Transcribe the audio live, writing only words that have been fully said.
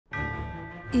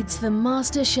It's the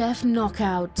MasterChef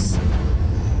knockouts.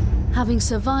 Having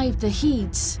survived the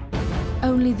heats,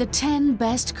 only the 10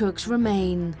 best cooks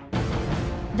remain.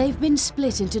 They've been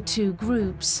split into 2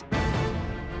 groups.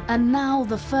 And now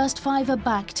the first 5 are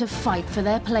back to fight for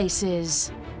their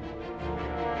places.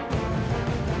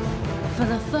 For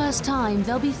the first time,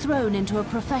 they'll be thrown into a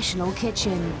professional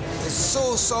kitchen. It's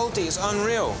so salty, it's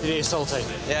unreal. It is salty.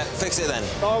 Yeah, fix it then.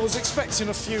 I was expecting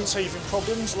a few teething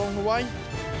problems along the way.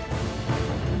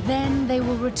 Then they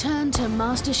will return to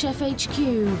MasterChef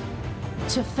HQ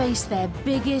to face their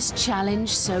biggest challenge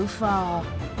so far.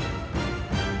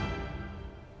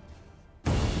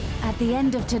 At the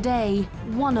end of today,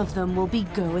 one of them will be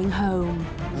going home.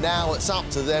 Now it's up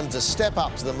to them to step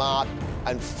up to the mark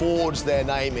and forge their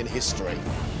name in history.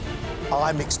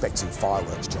 I'm expecting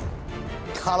fireworks, John.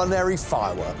 Culinary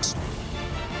fireworks.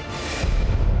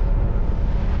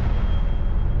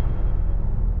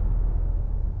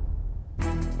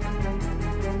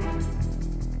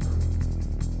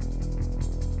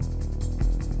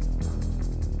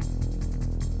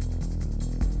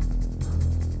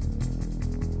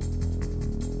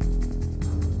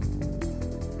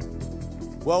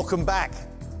 Welcome back.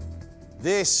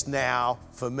 This now,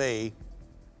 for me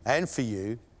and for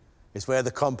you, is where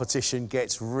the competition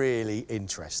gets really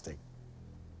interesting.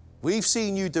 We've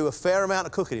seen you do a fair amount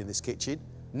of cooking in this kitchen.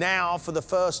 Now, for the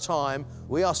first time,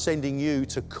 we are sending you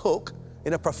to cook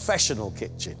in a professional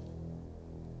kitchen.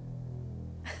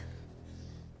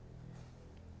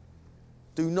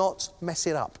 Do not mess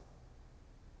it up.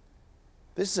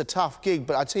 This is a tough gig,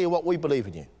 but I tell you what, we believe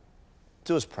in you.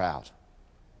 Do us proud.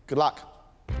 Good luck.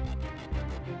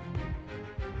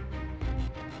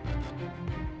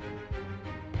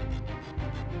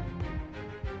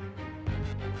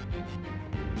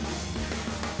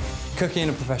 Cooking in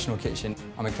a professional kitchen,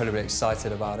 I'm incredibly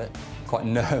excited about it. Quite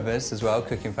nervous as well.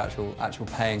 Cooking for actual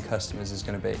paying customers is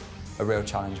going to be a real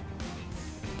challenge.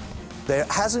 There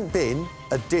hasn't been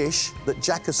a dish that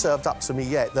Jack has served up to me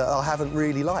yet that I haven't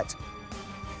really liked.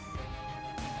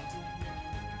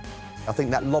 I think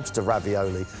that lobster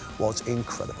ravioli was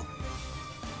incredible.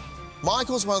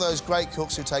 Michael's one of those great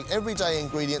cooks who take everyday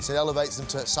ingredients and elevates them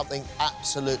to something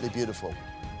absolutely beautiful.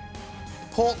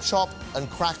 Pork chop and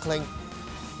crackling,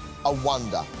 a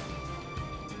wonder.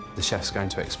 The chef's going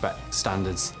to expect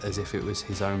standards as if it was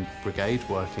his own brigade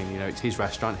working. You know, it's his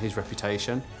restaurant, his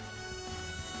reputation.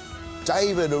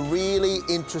 David, a really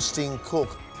interesting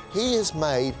cook. He has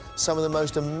made some of the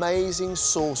most amazing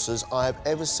sauces I have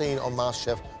ever seen on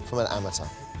MasterChef from an amateur.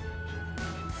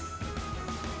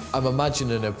 I'm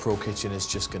imagining a pro kitchen is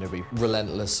just going to be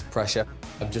relentless pressure.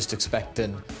 I'm just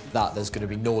expecting that there's going to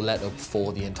be no let-up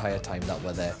for the entire time that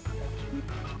we're there.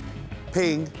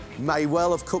 Ping may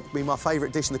well have cooked me my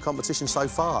favourite dish in the competition so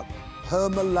far. Her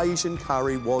Malaysian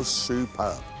curry was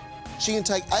superb. She can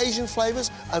take Asian flavours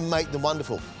and make them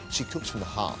wonderful. She cooks from the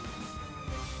heart.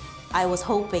 I was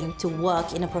hoping to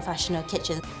work in a professional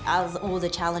kitchen. Out of all the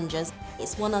challenges,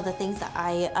 it's one of the things that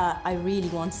I really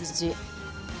wanted to do.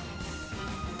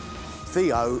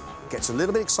 Theo gets a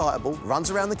little bit excitable,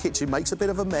 runs around the kitchen, makes a bit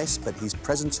of a mess, but his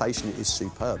presentation is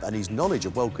superb and his knowledge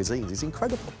of world cuisines is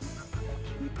incredible.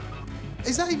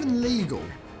 Is that even legal?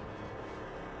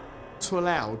 To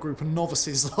allow a group of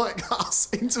novices like us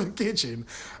into a kitchen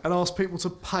and ask people to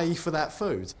pay for that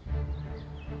food?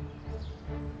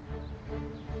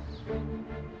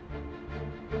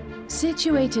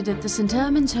 Situated at the St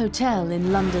Ermines Hotel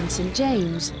in London St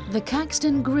James, the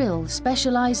Caxton Grill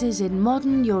specialises in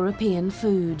modern European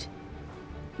food.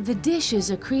 The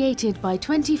dishes are created by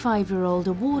 25-year-old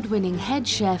award-winning head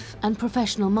chef and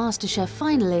professional MasterChef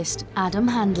finalist Adam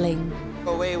Handling.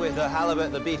 Away with the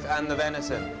halibut, the beef and the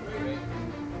venison.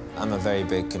 I'm a very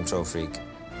big control freak.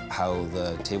 How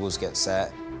the tables get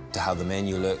set, to how the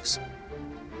menu looks.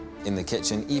 In the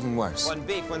kitchen, even worse. 1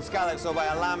 beef, 1 scallop, so by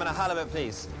a lamb and a halibut,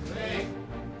 please.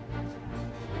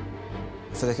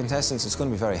 For the contestants, it's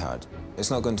going to be very hard. It's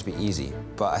not going to be easy,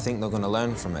 but I think they're going to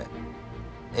learn from it.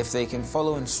 If they can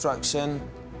follow instruction,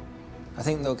 I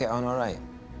think they'll get on all right.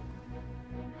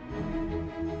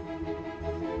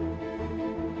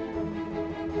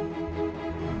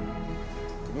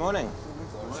 Good morning.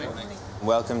 Good morning.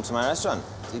 Welcome to my restaurant.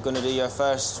 You're going to do your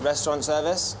first restaurant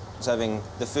service, serving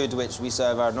the food which we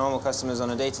serve our normal customers on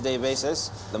a day-to-day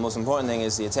basis. The most important thing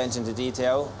is the attention to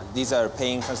detail. These are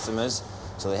paying customers,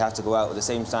 so they have to go out with the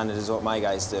same standard as what my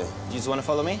guys do. You just want to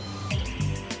follow me?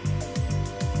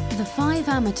 The 5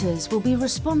 amateurs will be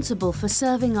responsible for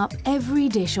serving up every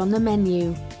dish on the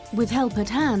menu, with help at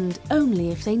hand only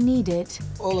if they need it.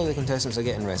 All of the contestants are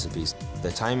getting recipes. The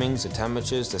timings, the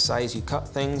temperatures, the size you cut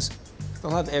things, they'll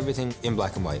have everything in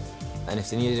black and white. And if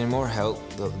they need any more help,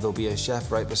 there'll be a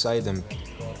chef right beside them.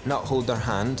 Not hold their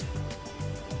hand,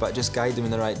 but just guide them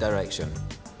in the right direction.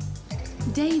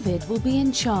 David will be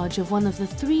in charge of one of the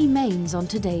 3 mains on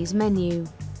today's menu.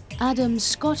 Adam's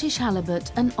Scottish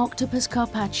halibut and octopus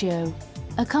carpaccio,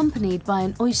 accompanied by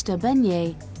an oyster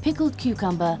beignet, pickled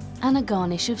cucumber and a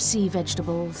garnish of sea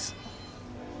vegetables.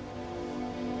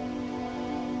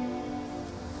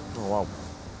 Oh, wow.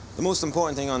 The most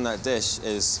important thing on that dish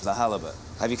is the halibut.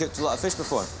 Have you cooked a lot of fish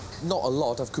before? Not a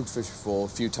lot. I've cooked fish before a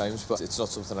few times, but it's not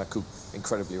something I cook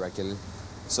incredibly regularly.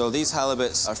 So these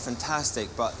halibuts are fantastic,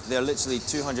 but they're literally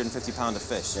 250 pounds of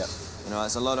fish. Yeah. You know,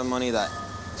 it's a lot of money that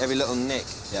every little nick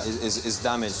is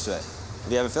damage to it.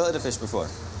 Have you ever filleted a fish before?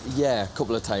 Yeah, a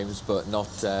couple of times, but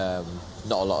not a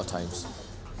lot of times.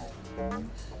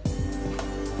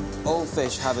 All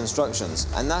fish have instructions,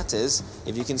 and that is,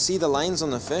 if you can see the lines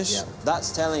on the fish,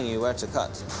 that's telling you where to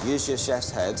cut. Use your chef's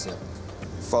head,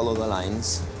 follow the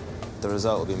lines, the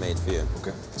result will be made for you.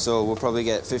 Okay. So we'll probably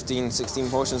get 15, 16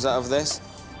 portions out of this.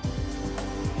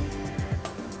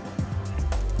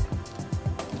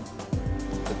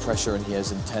 The pressure in here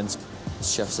is intense. The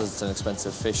chef says it's an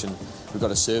expensive fish, and we've got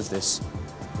to serve this.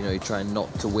 You know, you're trying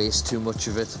not to waste too much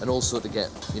of it, and also to get,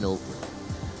 you know,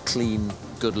 clean,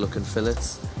 good-looking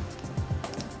fillets.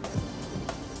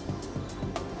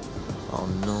 Oh,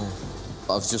 no.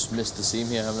 I've just missed the seam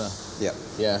here, haven't I? Yeah.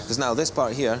 Yeah. Because now this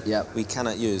part here, we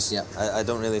cannot use. Yeah. I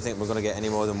don't really think we're going to get any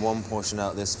more than 1 portion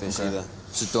out of this fish either.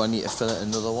 So do I need to fillet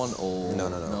another one, or...?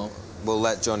 No. We'll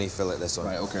let Johnny fillet this one.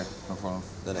 Right, okay, no problem.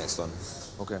 The next one.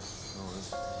 Okay. No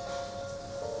worries.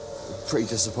 Pretty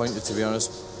disappointed, to be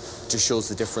honest. Just shows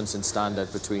the difference in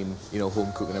standard between, you know,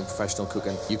 home cooking and professional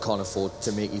cooking. You can't afford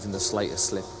to make even the slightest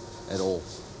slip at all.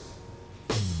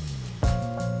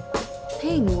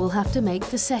 Ping will have to make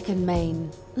the second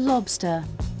main, lobster,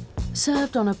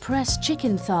 served on a pressed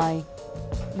chicken thigh,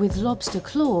 with lobster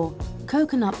claw,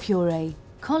 coconut puree,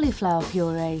 cauliflower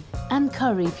puree and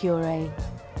curry puree,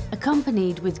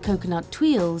 accompanied with coconut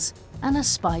tuiles and a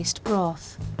spiced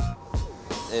broth.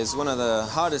 It's one of the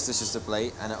hardest dishes to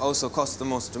plate, and it also costs the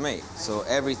most to make. So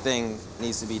everything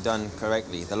needs to be done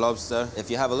correctly. The lobster,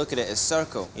 if you have a look at it, is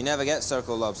circle. You never get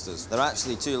circle lobsters. They're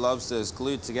actually 2 lobsters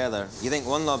glued together. You think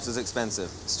 1 lobster's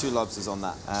expensive. It's 2 lobsters on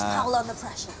that. Pile on the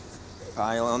pressure.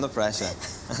 Pile on the pressure.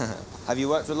 Have you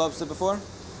worked with lobster before?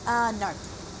 No,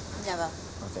 never.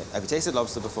 Okay. Have you tasted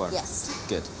lobster before? Yes.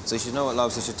 Good. So you should know what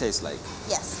lobster should taste like.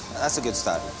 Yes. That's a good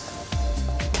start.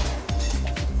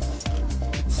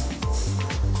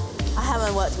 I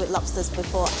haven't worked with lobsters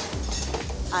before.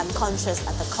 I'm conscious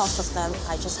at the cost of them.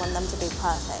 I just want them to be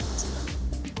perfect.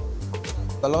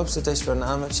 The lobster dish for an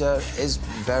amateur is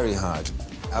very hard.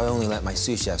 I only let my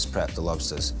sous chefs prep the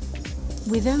lobsters.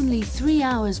 With only 3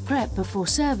 hours prep before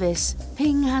service,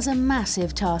 Ping has a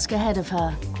massive task ahead of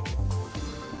her.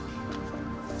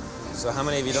 So how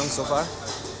many have you done so far?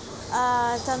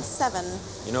 Done 7.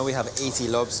 You know we have 80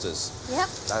 lobsters. Yep.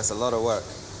 That's a lot of work.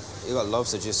 You've got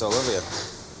lobster juice all over you.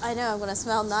 I know I'm going to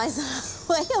smell nice on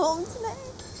the way home today.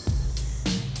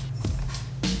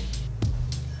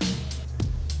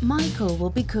 Michael will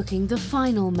be cooking the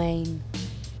final main,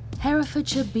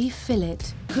 Herefordshire beef fillet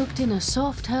cooked in a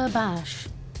soft herb ash,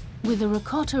 with a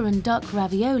ricotta and duck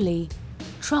ravioli,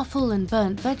 truffle and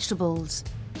burnt vegetables,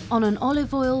 on an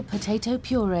olive oil potato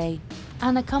puree,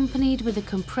 and accompanied with a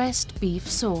compressed beef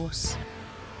sauce.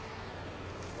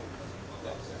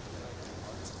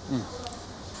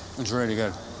 It's really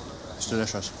good. It's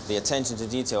delicious. The attention to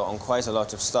detail on quite a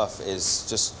lot of stuff is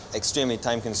just extremely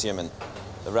time-consuming.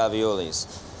 The raviolis,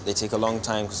 they take a long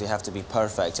time because they have to be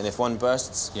perfect, and if one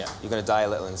bursts, you're going to die a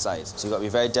little inside. So you've got to be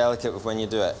very delicate with when you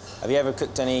do it. Have you ever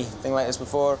cooked anything like this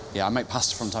before? Yeah, I make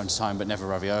pasta from time to time, but never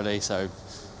ravioli, so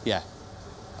yeah.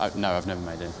 No, I've never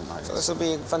made anything like this. So this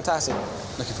will be fantastic.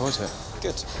 Looking forward to it.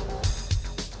 Good.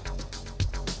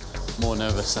 More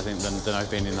nervous, I think, than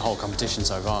I've been in the whole competition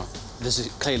so far. There's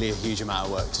clearly a huge amount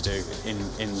of work to do in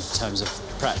terms of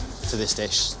prep for this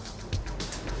dish.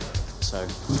 So,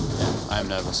 yeah, I am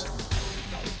nervous.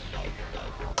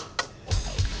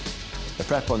 The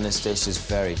prep on this dish is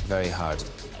very, very hard.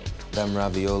 Them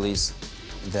raviolis,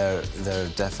 they're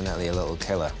definitely a little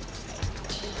killer.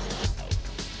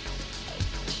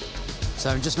 So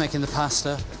I'm just making the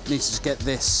pasta. Need to just get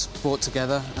this brought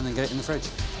together and then get it in the fridge.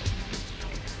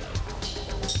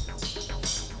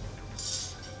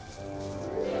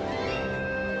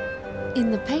 In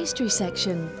the pastry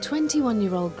section,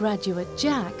 21-year-old graduate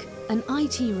Jack and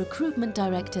IT recruitment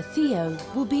director Theo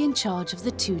will be in charge of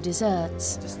the 2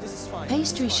 desserts.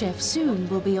 Pastry chef Soon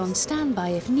will be on standby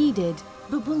if needed,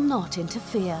 but will not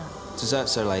interfere.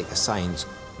 Desserts are like assigned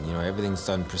You know, everything's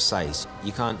done precise.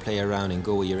 You can't play around and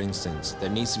go with your instincts. There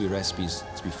needs to be recipes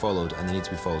to be followed, and they need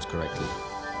to be followed correctly.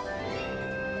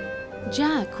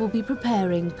 Jack will be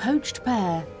preparing poached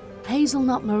pear,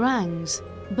 hazelnut meringues,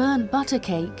 burnt butter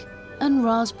cake, and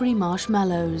raspberry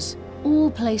marshmallows,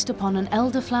 all placed upon an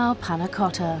elderflower panna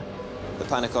cotta. The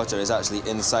panna cotta is actually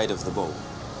inside of the bowl,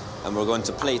 and we're going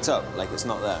to plate up like it's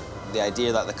not there. The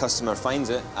idea that the customer finds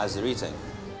it as they're eating.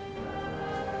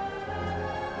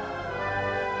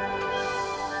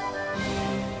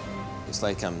 It's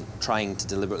like I'm trying to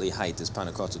deliberately hide this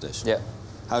panna cotta dish. Yeah.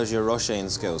 How's your roching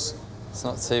skills? It's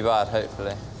not too bad,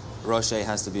 hopefully. Rocher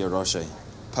has to be a rocher.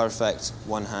 Perfect,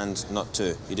 one hand, not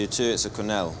two. You do two, it's a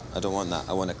quenelle. I don't want that,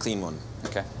 I want a clean one.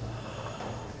 Okay.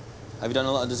 Have you done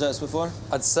a lot of desserts before?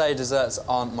 I'd say desserts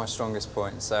aren't my strongest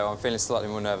point, so I'm feeling slightly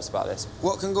more nervous about this.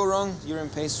 What can go wrong? You're in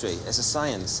pastry. It's a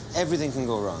science. Everything can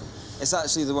go wrong. It's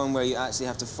actually the one where you actually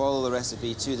have to follow the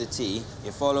recipe to the T.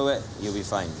 You follow it, you'll be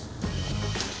fine.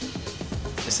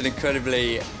 It's an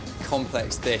incredibly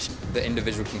complex dish. The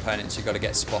individual components you've got to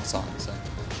get spot on, so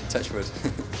touch wood.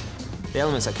 The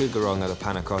elements that could go wrong are the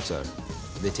panna cotta.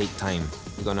 They take time.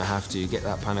 You're going to have to get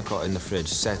that panna cotta in the fridge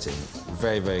setting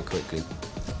very, very quickly.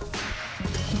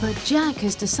 But Jack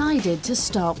has decided to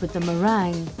start with the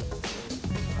meringue.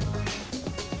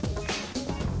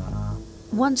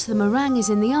 Once the meringue is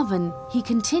in the oven, he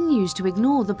continues to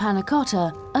ignore the panna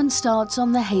cotta and starts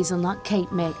on the hazelnut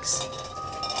cake mix.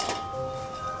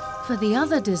 For the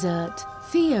other dessert,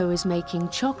 Theo is making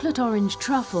chocolate orange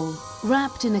truffle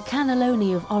wrapped in a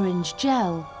cannelloni of orange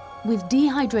gel with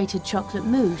dehydrated chocolate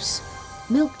mousse,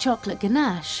 milk chocolate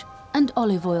ganache and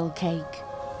olive oil cake.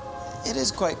 It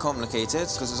is quite complicated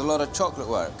because there's a lot of chocolate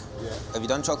work. Yeah. Have you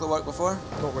done chocolate work before?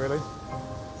 Not really.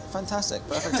 Fantastic,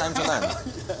 perfect time to learn.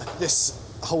 This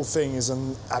whole thing is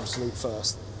an absolute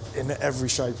first in every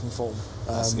shape and form.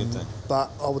 That's a good thing. But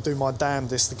I will do my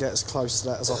damnedest to get as close to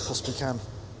that as I possibly can.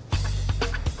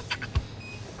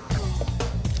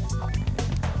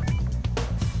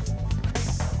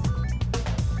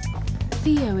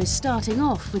 Theo is starting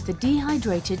off with the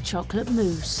dehydrated chocolate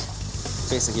mousse.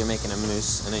 Basically, you're making a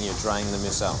mousse and then you're drying the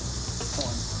mousse out.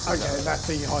 Fine. OK, that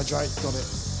dehydrate, got it.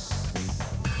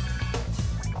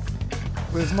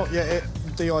 We've not yet hit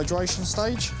dehydration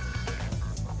stage.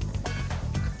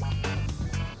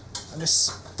 And this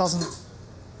doesn't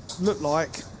look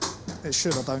like it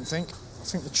should, I don't think. I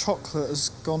think the chocolate has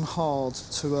gone hard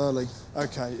too early.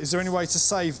 OK, is there any way to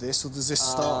save this, or does this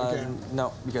start again?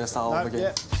 No, we're going to start over again.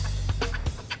 Yeah.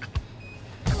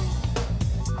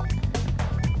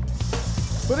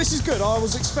 But this is good. I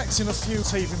was expecting a few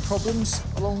teething problems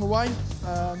along the way.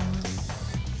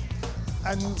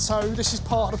 And so this is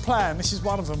part of the plan. This is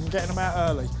one of them, getting them out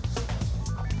early.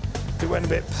 It went a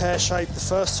bit pear-shaped the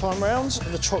first time round,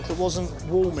 and the chocolate wasn't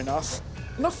warm enough.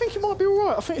 And I think it might be all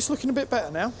right. I think it's looking a bit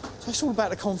better now. So it's all about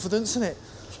the confidence, isn't it?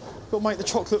 Got to make the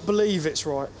chocolate believe it's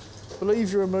right.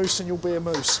 Believe you're a mousse and you'll be a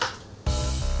mousse.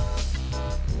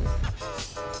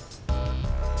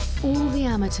 All the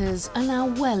amateurs are now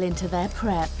well into their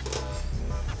prep.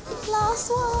 Last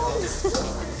one!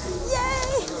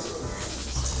 Yay!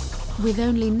 With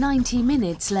only 90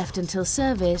 minutes left until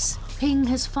service, Ping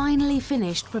has finally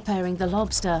finished preparing the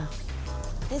lobster.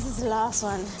 This is the last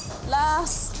one.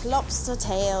 Last lobster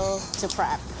tail to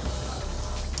prep.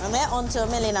 And they're on to a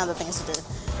million other things to do.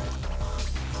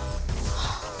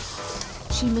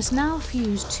 She must now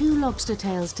fuse 2 lobster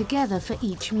tails together for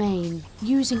each main,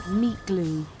 using meat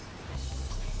glue.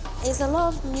 It's a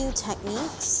lot of new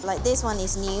techniques. Like this one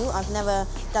is new. I've never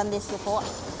done this before.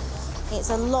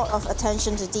 It's a lot of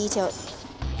attention to detail.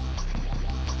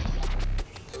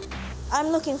 I'm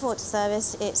looking forward to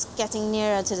service. It's getting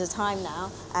nearer to the time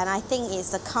now, and I think it's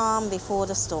the calm before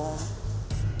the storm.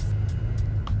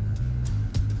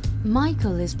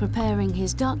 Michael is preparing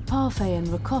his duck parfait and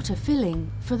ricotta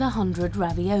filling for the 100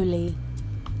 ravioli.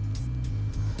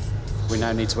 We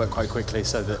now need to work quite quickly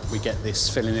so that we get this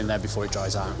filling in there before it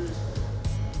dries out.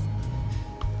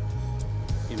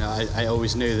 You know, I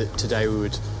always knew that today we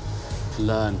would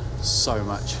learn so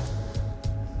much.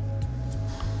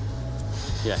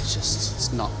 Yeah,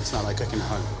 it's not like cooking at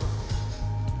home.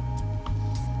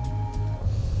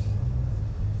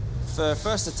 For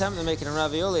first attempt at making a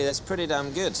ravioli, that's pretty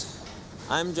damn good.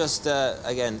 I'm just,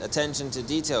 again, attention to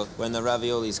detail when the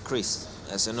ravioli's creased.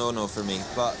 That's a no-no for me.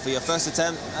 But for your first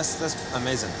attempt, that's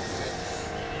amazing.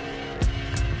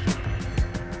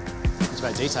 It's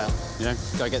about detail, you know?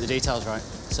 Got to get the details right.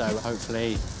 So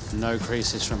hopefully no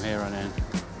creases from here on in.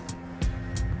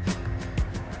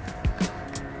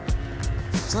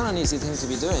 It's not an easy thing to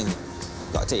be doing.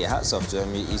 Got to take your hats off to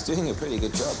him. He's doing a pretty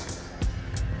good job.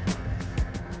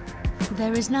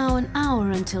 There is now an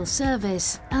hour until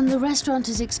service, and the restaurant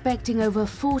is expecting over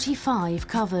 45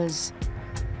 covers.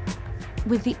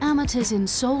 With the amateurs in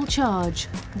sole charge,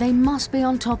 they must be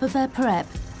on top of their prep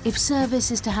if service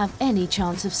is to have any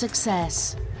chance of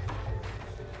success.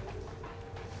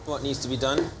 What needs to be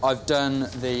done? I've done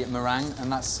the meringue,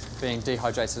 and that's being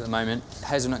dehydrated at the moment.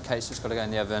 Hazelnut cake's just got to go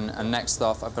in the oven, and next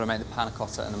off, I've got to make the panna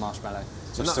cotta and the marshmallow.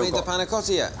 So You've not made the panna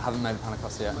cotta yet? I haven't made the panna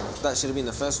cotta yet. No. That should have been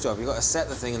the first job. You've got to set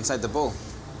the thing inside the bowl.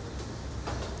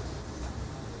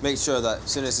 Make sure that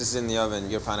as soon as it's in the oven,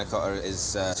 your panna cotta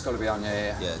is... It's got to be on,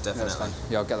 yeah. Yeah, definitely.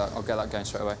 Yeah, I'll get that going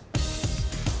straight away.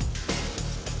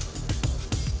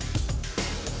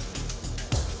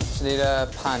 Just need a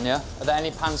pan, yeah? Are there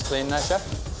any pans clean there, Chef?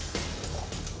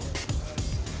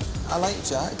 I like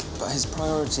Jack, but his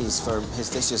priorities for his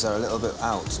dishes are a little bit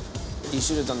out. You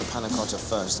should have done the panna cotta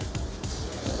first.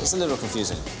 It's a little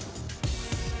confusing.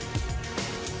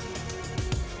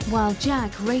 While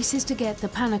Jack races to get the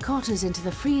panna cottas into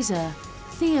the freezer,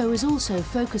 Theo is also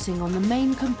focusing on the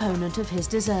main component of his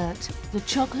dessert, the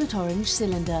chocolate orange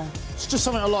cylinder. It's just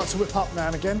something I like to whip up now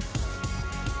and again.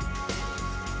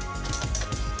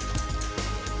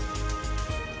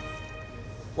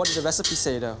 What did the recipe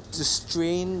say, though? To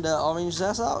strain the orange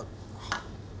zest out?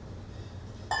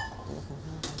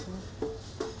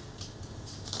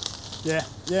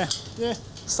 Yeah.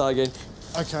 Start again.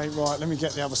 OK, right, let me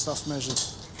get the other stuff measured.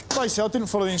 Basically, I didn't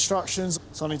follow the instructions,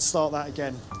 so I need to start that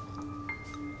again.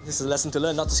 This is a lesson to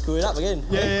learn, not to screw it up again.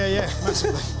 Yeah,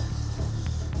 massively.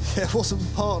 Yeah, it wasn't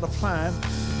part of the plan.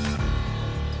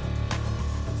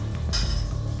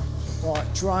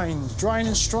 Right, drain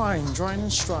and strain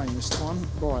this time.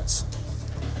 Right.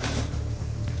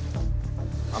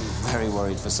 I'm very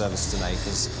worried for service tonight,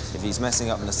 because if he's messing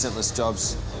up in the simplest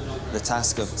jobs, the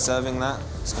task of serving that,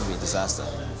 it's going to be a disaster.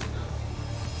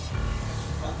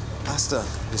 Asta,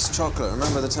 it's chocolate.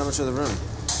 Remember the temperature of the room.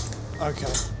 OK.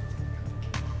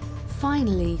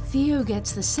 Finally, Theo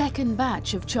gets the second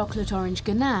batch of chocolate orange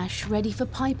ganache ready for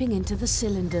piping into the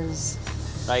cylinders.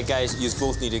 Right, guys, you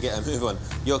both need to get a move on.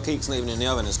 Your cake's not even in the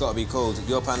oven. It's got to be cold.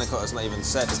 Your panna cotta's not even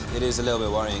set. It is a little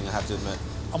bit worrying, I have to admit.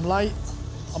 I'm late,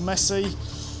 I'm messy,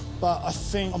 but I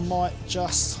think I might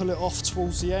just pull it off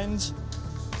towards the end.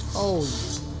 Oh.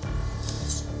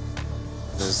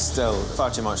 There's still far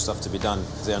too much stuff to be done.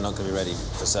 They are not going to be ready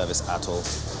for service at all.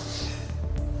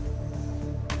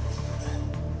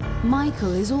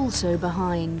 Michael is also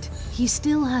behind. He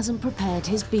still hasn't prepared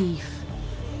his beef.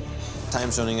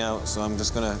 Time's running out, so I'm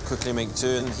just going to quickly make two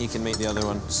and he can make the other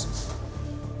ones.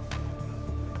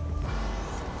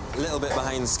 A little bit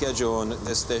behind schedule on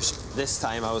this dish. This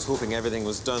time I was hoping everything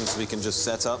was done so we can just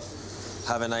set up,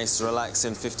 have a nice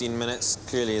relaxing 15 minutes.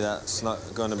 Clearly that's not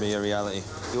going to be a reality.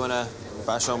 You want to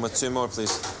bash on with two more,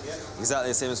 please? Exactly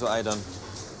the same as what I done.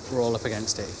 We're all up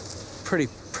against it. Pretty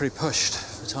pushed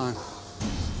for time.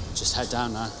 Just head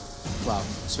down now. Well,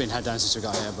 it's been head down since we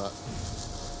got here, but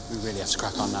we really have to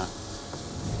crack on now.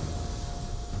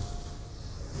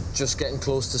 Just getting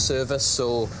close to service,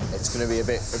 so it's going to be a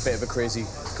bit of a crazy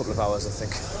couple of hours, I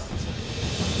think.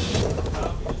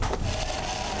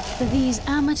 For these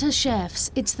amateur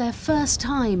chefs, it's their first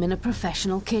time in a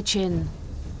professional kitchen.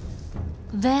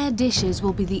 Their dishes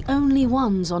will be the only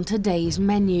ones on today's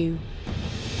menu.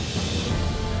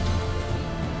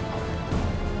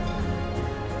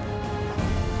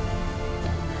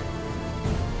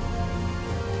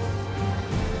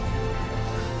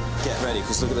 Get ready,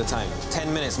 because look at the time.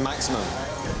 10 minutes maximum.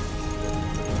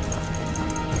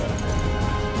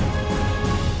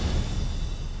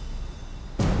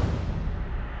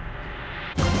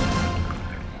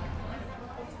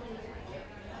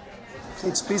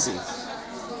 It's busy.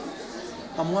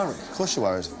 I'm worried. Of course you're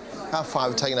worried. How far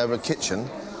have taken over a kitchen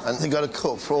and they've got to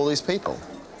cook for all these people?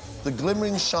 The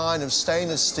glimmering shine of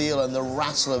stainless steel and the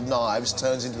rattle of knives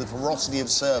turns into the ferocity of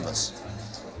service.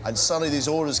 And suddenly these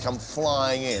orders come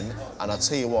flying in, and I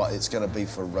tell you what, it's going to be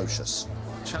ferocious.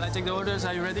 Shall I take the orders?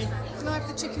 Are you ready? Can I have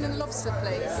the chicken and lobster,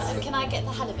 please? And can I get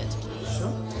the halibut, please?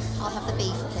 Sure. I'll have the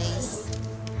beef, please.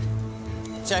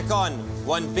 Check on.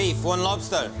 1 beef, 1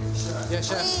 lobster. Yeah,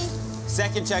 chef.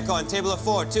 Second check on. Table of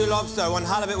 4. 2 lobster, 1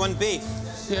 halibut, 1 beef.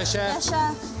 Yeah, chef. Yes,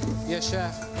 chef. Yes,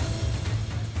 chef.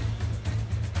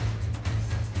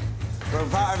 We're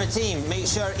part of a team. Make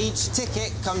sure each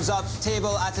ticket comes up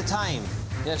table at a time.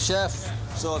 Yes, chef.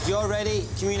 So if you're ready,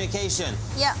 communication.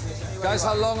 Yeah. Guys,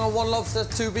 how long on 1 lobster,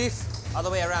 2 beef?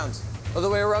 Other way around. Other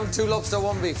way around, 2 lobster,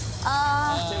 1 beef.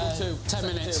 Table 2. 10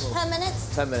 minutes. 10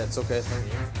 minutes? 10 minutes, OK, thank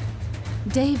you.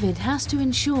 David has to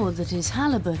ensure that his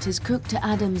halibut is cooked to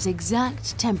Adam's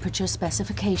exact temperature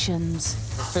specifications.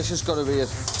 The fish has got to be at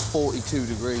 42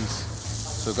 degrees.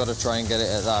 So we've got to try and get it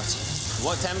at that.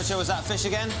 What temperature was that fish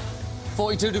again?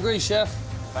 42 degrees, chef.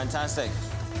 Fantastic.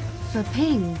 For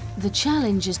Ping, the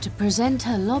challenge is to present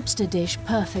her lobster dish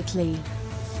perfectly.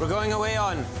 We're going away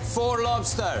on 4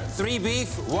 lobster, 3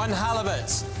 beef, 1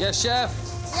 halibut. Yes, chef.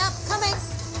 Yep, coming.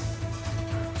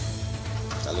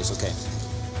 That looks okay.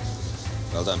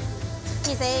 Well done.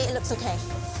 Easy, it looks okay.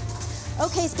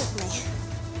 Okay, speak for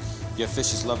me. Your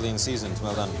fish is lovely and seasoned.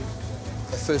 Well done.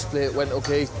 The first plate went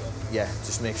okay. Yeah,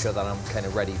 just make sure that I'm kind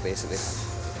of ready, basically,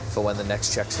 for when the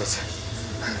next check's hit.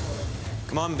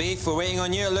 Come on, beef, we're waiting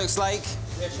on you, it looks like.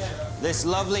 This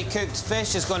lovely cooked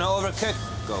fish is going to overcook.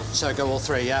 Go. So go all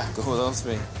 3, yeah? Go with all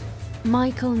 3.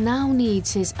 Michael now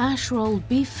needs his ash-rolled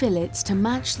beef fillets to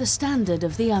match the standard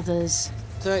of the others.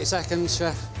 30 seconds,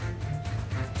 chef.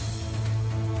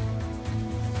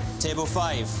 Table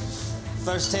 5.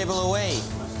 First table away.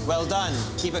 Well done.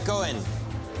 Keep it going.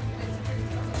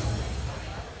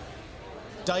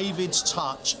 David's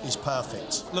touch is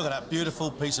perfect. Look at that beautiful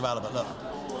piece of halibut, look.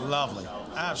 Lovely,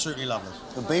 absolutely lovely.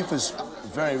 The beef was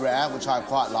very rare, which I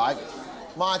quite like.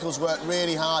 Michael's worked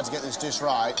really hard to get this dish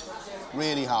right,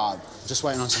 really hard. Just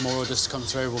waiting on some more orders to come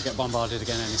through. We'll get bombarded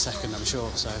again any second, I'm sure.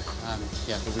 So,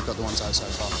 yeah, but we've got the ones out so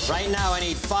far. Right now, I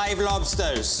need 5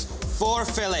 lobsters, 4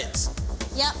 fillets.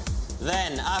 Yep.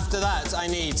 Then, after that, I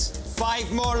need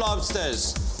 5 more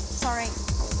lobsters. Sorry.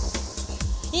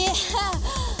 Yeah,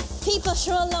 people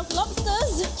sure love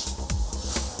lobsters.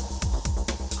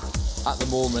 At the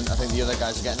moment, I think the other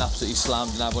guys are getting absolutely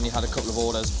slammed, and I've only had a couple of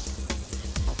orders.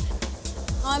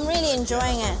 I'm really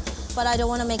enjoying it, but I don't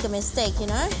want to make a mistake, you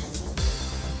know?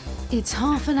 It's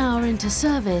half an hour into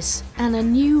service, and a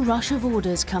new rush of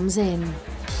orders comes in.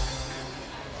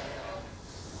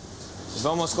 We've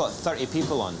almost got 30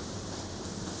 people on.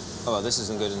 Oh, well, this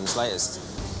isn't good in the slightest.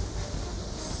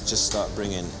 Just start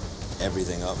bringing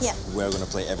everything up. Yeah. We're going to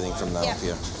plate everything from now up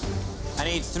here. I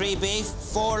need 3 beef,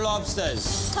 4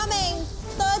 lobsters. Coming.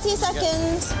 30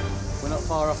 seconds. We're not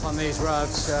far off on these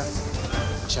rubs,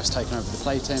 chef. Chef's taking over the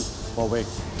plating while we're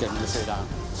getting the food out.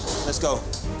 Let's go.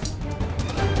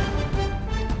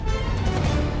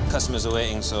 Customers are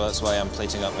waiting, so that's why I'm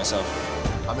plating up myself.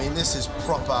 I mean, this is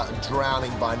proper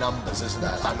drowning by numbers, isn't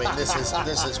it? I mean, this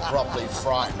is properly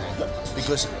frightening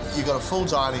because you've got a full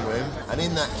dining room, and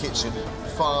in that kitchen,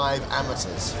 5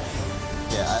 amateurs.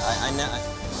 Yeah,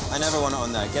 I never want it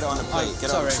on there. Get it on a plate, get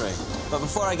it on a tray. But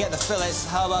before I get the fillets,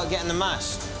 how about getting the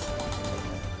mash?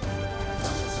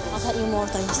 I'll get you more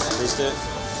of those. Please do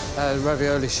it.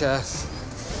 Ravioli, chef.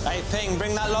 Hey, Ping,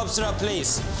 bring that lobster up,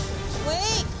 please.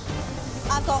 Wait.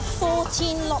 I've got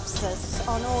 14 lobsters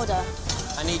on order.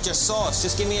 I need your sauce.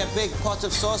 Just give me a big pot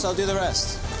of sauce, I'll do the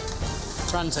rest.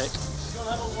 Frantic.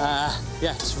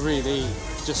 Yeah, it's really...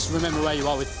 Just remember where you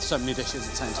are with so many dishes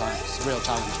at the same time. It's a real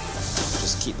challenge.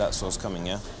 Just keep that sauce coming,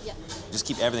 yeah? Yeah. Just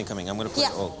keep everything coming. I'm going to put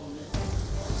it all.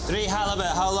 3 halibut.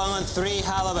 How long on 3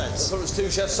 halibut? I thought it was 2,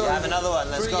 chef. Sorry. You have another one.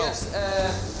 Let's 3, go. yes.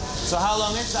 So how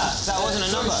long is that? That wasn't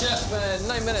a number. Chef,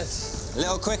 9 minutes. A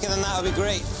little quicker than that would be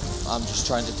great. I'm just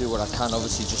trying to do what I can,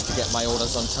 obviously, just to get my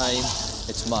orders on time.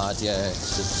 It's mad, yeah.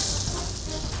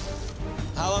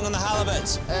 How long on the halibut?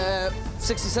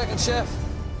 60 seconds, chef.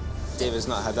 David's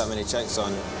not had that many checks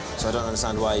on, so I don't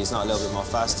understand why he's not a little bit more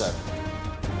faster.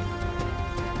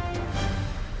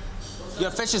 Your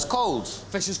fish is cold.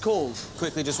 Fish is cold.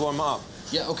 Quickly just warm it up.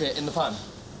 Yeah, OK, in the pan.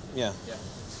 Yeah.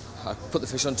 I put the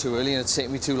fish on too early and it's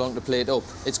taken me too long to plate up.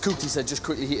 It's cooked, he said, just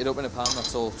quickly heat it up in a pan,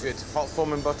 that's all. Good. Hot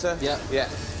foaming butter? Yeah. Yeah.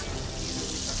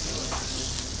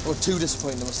 I'm too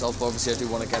disappointed in myself, but obviously I do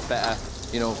want to get better,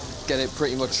 you know, get it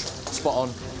pretty much spot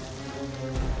on.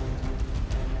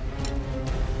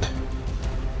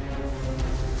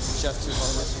 Chef, 2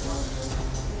 holidays.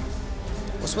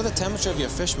 What's with the temperature of your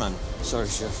fish, man? Sorry,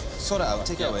 chef. Sort it out.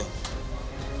 Take it away.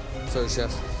 Sorry,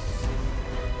 chef.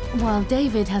 While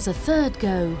David has a 3rd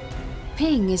go,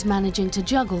 Ping is managing to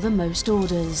juggle the most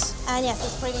orders. And yes,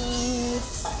 it's pretty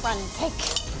frantic.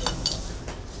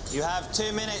 You have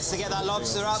 2 minutes to get that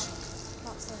lobster up.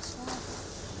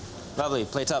 Lovely.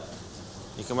 Plate up.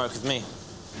 You can work with me.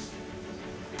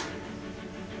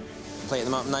 Plate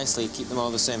them up nicely. Keep them all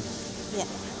the same. Yeah.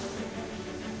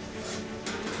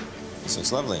 This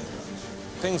looks lovely.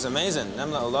 Ping's amazing.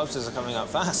 Them little lobsters are coming up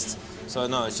fast. So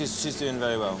no, she's doing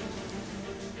very well.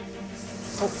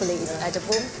 Hopefully it's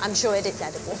edible. I'm sure it is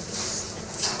edible.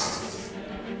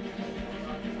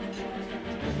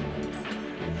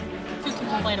 Who can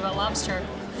complain about lobster?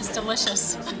 It's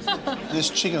delicious. This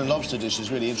chicken and lobster dish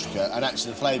is really intricate, and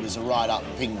actually the flavours are right up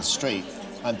Ping's street.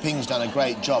 And Ping's done a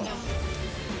great job.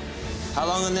 How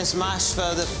long on this mash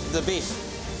for the beef?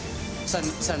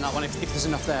 Send that one if there's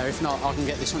enough there. If not, I can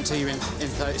get this one to you in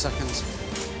 30 seconds.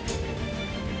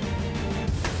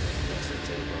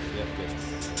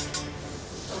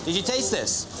 Did you taste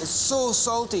this? It's so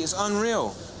salty, it's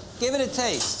unreal. Give it a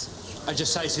taste. I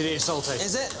just tasted it, it's salty.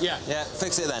 Is it? Yeah. Yeah,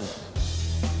 fix it then.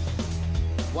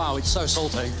 Wow, it's so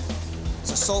salty.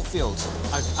 It's a salt field.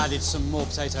 I've added some more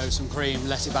potatoes, some cream,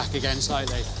 let it back again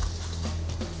slightly.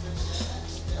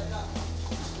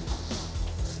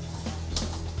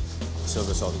 So a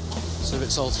bit salty. It's a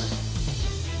bit salty.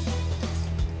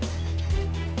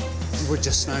 We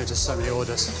just noticed so many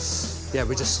orders. Yeah,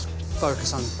 we just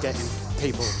focus on getting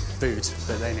people food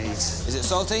that they need. Is it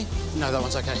salty? No, that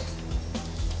one's okay.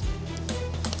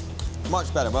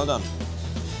 Much better, well done.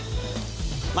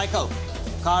 Michael,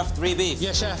 carve 3 beef.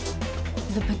 Yes, chef.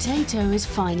 The potato is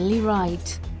finally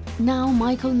right. Now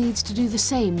Michael needs to do the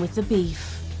same with the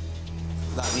beef.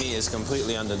 That meat is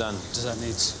completely underdone. Does that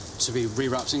need to be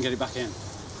re-wrapped and get it back in?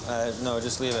 No,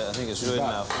 just leave it. I think it's ruined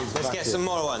now. Let's get some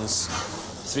more ones.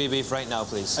 3 beef right now,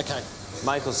 please. Okay.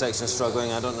 Michael's section is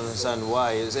struggling. I don't understand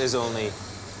why. It is only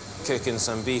cooking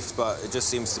some beef, but it just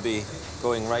seems to be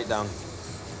going right down.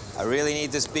 I really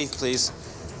need this beef, please.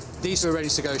 These are ready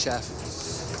to go, chef.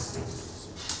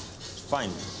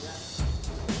 Fine.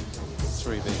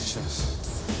 3 beef,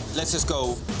 chef. Let's just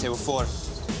go table 4.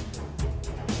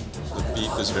 The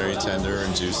beef is very tender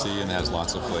and juicy and has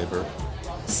lots of flavor.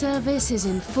 Service is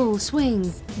in full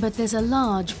swing, but there's a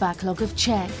large backlog of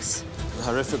checks.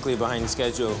 Horrifically behind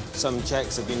schedule. Some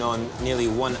checks have been on nearly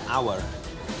 1 hour.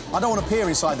 I don't want to peer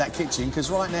inside that kitchen, because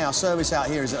right now, service out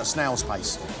here is at a snail's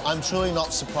pace. I'm truly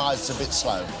not surprised it's a bit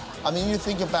slow. I mean, you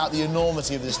think about the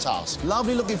enormity of this task.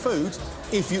 Lovely-looking food,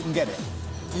 if you can get it.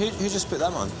 Who just put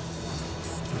them on?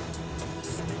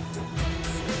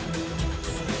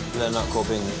 They're not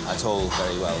coping at all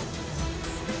very well.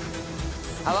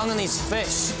 How long are these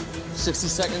fish? 60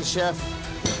 seconds, chef.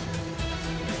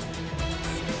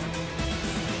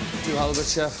 2 halibut,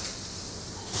 chef.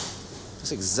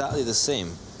 It's exactly the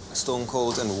same. Stone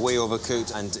cold and way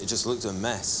overcooked, and it just looked a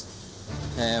mess.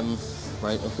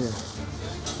 Right, okay.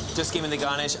 Just give me the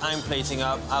garnish. I'm plating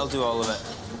up. I'll do all of it.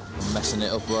 I'm messing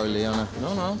it up royally, aren't I?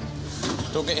 No.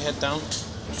 Don't get your head down.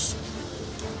 Just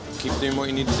keep doing what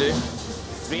you need to do.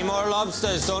 3 more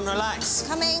lobsters. Don't relax.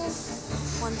 Coming.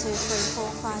 1, 2, 3,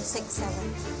 4, 5, 6, 7.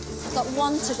 I've got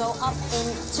 1 to go up in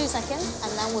 2 seconds,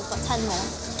 and then we've got 10 more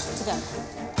to go.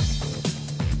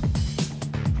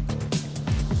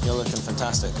 You're looking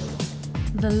fantastic.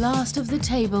 The last of the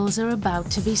tables are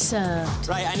about to be served.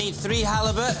 Right, I need 3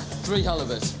 halibut. 3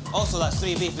 halibut. Also, that's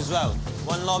 3 beef as well.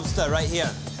 1 lobster right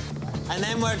here. And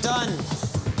then we're done.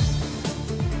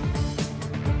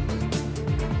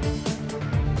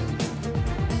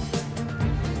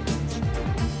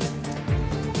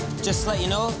 Just to let you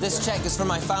know, this check is for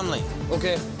my family.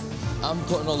 Okay, I'm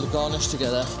putting all the garnish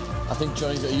together. I think,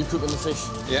 Johnny, are you cooking the fish?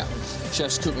 Yeah.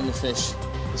 Chef's cooking the fish.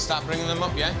 Start bringing them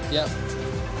up, yeah? Yeah.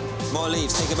 More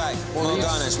leaves, take it back.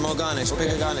 More garnish,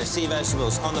 bigger garnish. Sea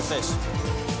vegetables on the fish.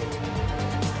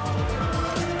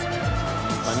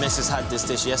 My missus had this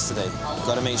dish yesterday.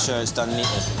 Got to make sure it's done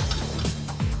neatly.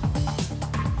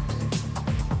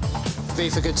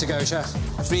 Beef are good to go, chef.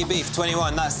 3 beef,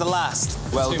 21, that's the last.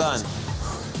 Well done.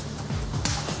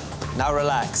 Now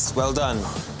relax, well done.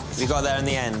 We got there in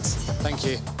the end. Thank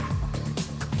you.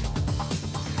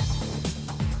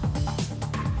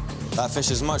 That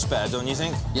fish is much better, don't you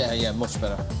think? Yeah, much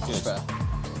better. Good. Much better.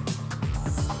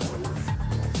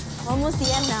 Almost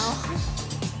the end now.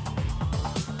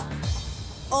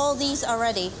 All these are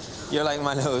ready. You're like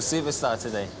my little superstar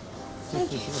today.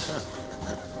 Thank you.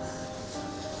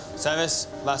 Service,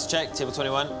 last check, table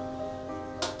 21.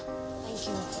 Thank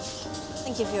you.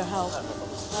 Thank you for your help.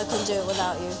 I couldn't do it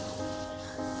without you.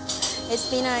 It's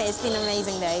been an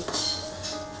amazing day.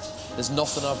 There's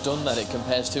nothing I've done that it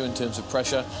compares to in terms of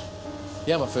pressure.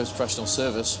 Yeah, my first professional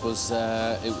service was,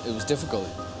 it was difficult.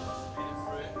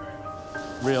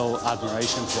 Real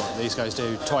admiration for what these guys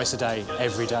do twice a day,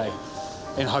 every day,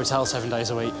 in a hotel 7 days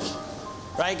a week.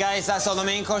 Right, guys, that's all the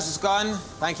main course is gone.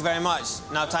 Thank you very much.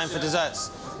 Now time for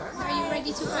desserts. Are you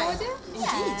ready to order? Indeed,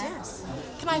 yes.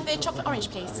 Can I have the chocolate orange,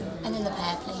 please? And then the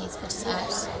pear, please, for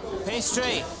dessert.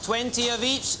 Pastry, 20 of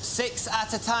each, 6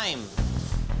 at a time.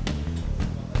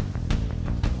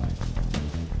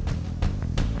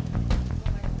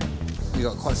 We've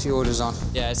got quite a few orders on.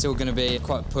 Yeah, it's all going to be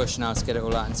quite a push now to get it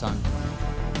all out in time.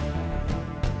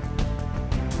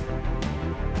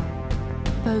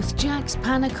 Both Jack's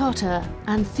panna cotta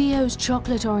and Theo's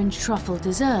chocolate orange truffle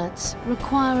desserts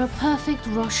require a perfect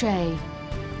rocher.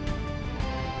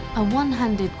 A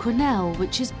one-handed quenelle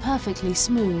which is perfectly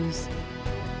smooth.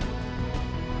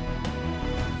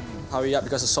 Hurry up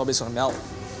because the sorbet's gonna melt.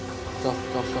 Go.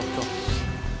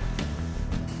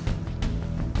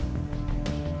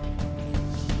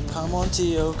 Come on,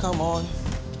 Theo, come on.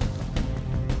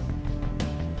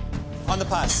 On the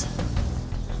pass.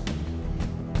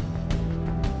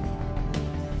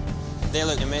 They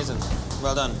look amazing.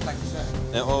 Well done. Thank you, sir.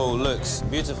 It all looks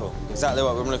beautiful. Exactly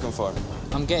what we're looking for.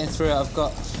 I'm getting through it. I've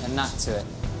got a knack to it.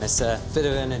 It's a bit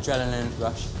of an adrenaline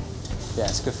rush. Yeah,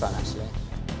 it's good fun, actually.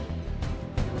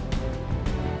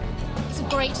 It's a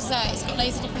great dessert. It's got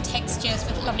loads of different textures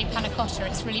with lovely panna cotta.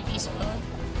 It's really beautiful.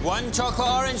 1 chocolate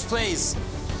orange, please.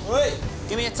 Wait.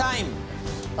 Give me a time.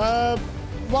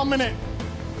 1 minute.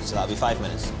 So that'll be 5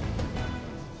 minutes.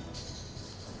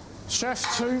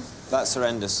 Chef, 2. That's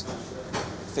horrendous.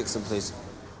 Fix them, please.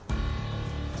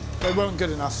 They weren't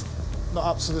good enough. Not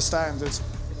up to the standard.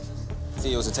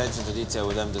 Theo's attention to detail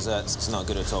with them desserts is not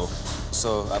good at all.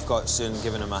 So I've got soon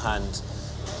given him a hand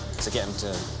to get him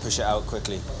to push it out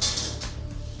quickly.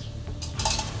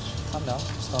 Calm down.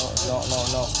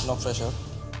 No pressure.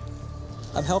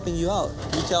 I'm helping you out.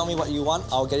 You tell me what you want,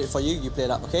 I'll get it for you. You play it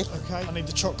up, okay? Okay, I need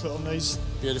the chocolate on these.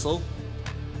 Beautiful.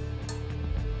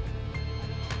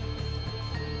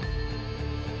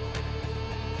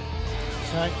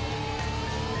 Okay.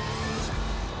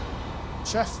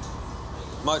 Chef?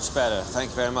 Much better, thank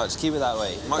you very much. Keep it that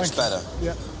way, much better.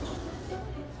 Yeah.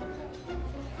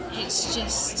 It's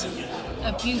just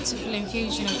a beautiful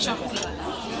infusion of chocolate.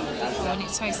 Oh, and it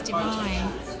tastes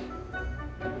divine.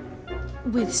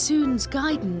 With Soon's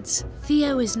guidance,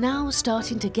 Theo is now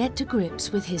starting to get to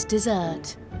grips with his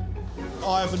dessert.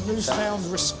 I have a newfound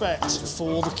respect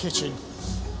for the kitchen,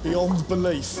 beyond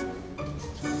belief.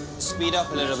 Speed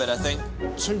up a little bit, I think.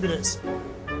 2 minutes.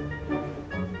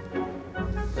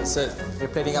 That's it. Your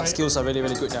plating up skills are really,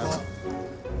 really good now.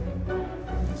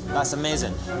 That's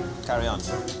amazing. Carry on.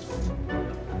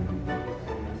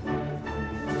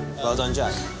 Well done,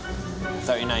 Jack.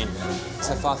 39.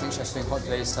 So far, I think Chef's been quite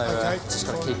pleased, so just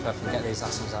got to keep up and get these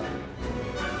last ones out.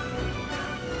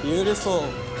 Beautiful.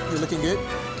 You're looking good.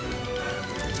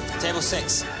 Table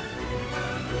 6.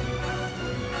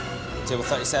 Table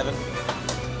 37.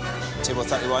 Table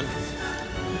 31.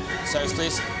 Serves,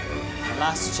 please.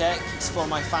 Last check is for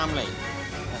my family.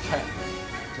 Okay.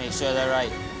 Make sure they're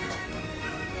right.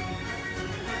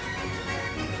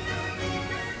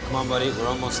 Come on, buddy, we're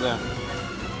almost there.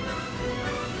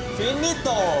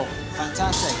 Finito!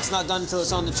 Fantastic. It's not done until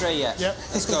it's on the tray yet. Yep.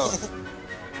 Let's go.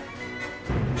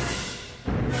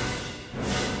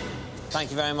 Thank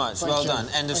you very much. Well done.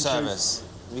 End of service.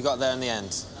 We got there in the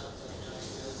end.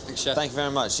 Thanks, Chef. Thank you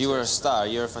very much. You were a star.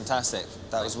 You were fantastic.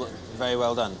 That was very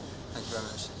well done. Thank you very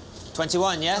much.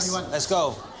 21, yes? 21. Let's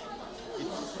go.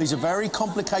 These are very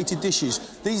complicated dishes.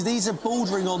 These are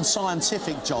bordering on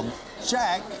scientific, John.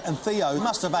 Jack and Theo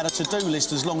must have had a to-do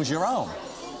list as long as your arm.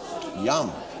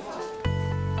 Yum.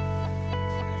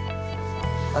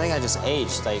 I think I just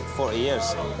aged like 40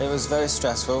 years. It was very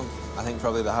stressful. I think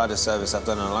probably the hardest service I've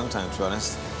done in a long time, to be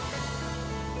honest.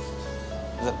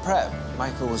 The prep,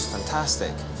 Michael was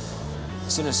fantastic.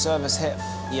 As soon as service hit,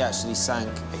 he actually sank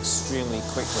extremely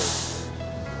quickly.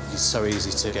 It's so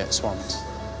easy to get swamped.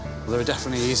 There are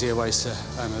definitely easier ways to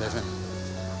earn a living.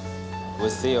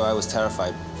 With Theo, I was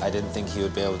terrified. I didn't think he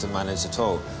would be able to manage at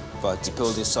all. But he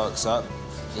pulled his socks up.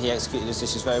 He executed his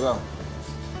dishes very well.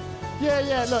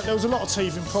 Yeah, look, there was a lot of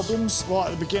teething problems right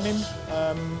at the beginning,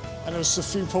 and there was a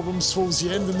few problems towards the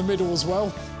end, in the middle as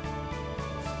well.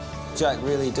 Jack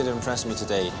really did impress me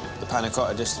today. The panna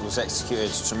cotta dish was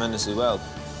executed tremendously well.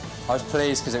 I was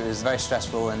pleased because it was very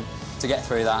stressful, and to get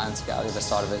through that and to get out the other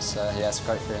side of it, so yeah, it's a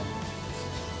great feeling.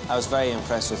 I was very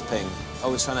impressed with Ping.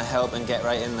 Always trying to help and get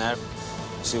right in there.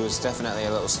 She was definitely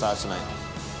a little star tonight.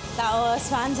 That was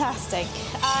fantastic.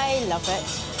 I love it.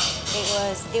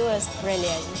 It was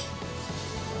brilliant.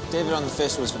 David on the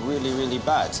fish was really, really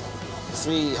bad. The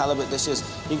 3 halibut dishes,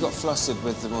 he got flustered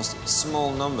with the most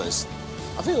small numbers.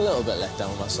 I feel a little bit let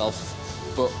down myself,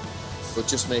 but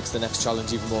just makes the next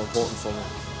challenge even more important for me.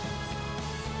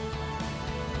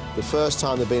 The first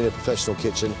time they've been in a professional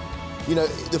kitchen, you know,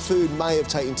 the food may have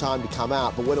taken time to come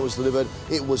out, but when it was delivered,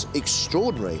 it was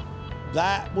extraordinary.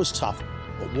 That was tough,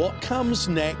 but what comes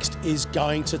next is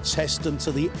going to test them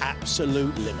to the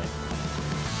absolute limit.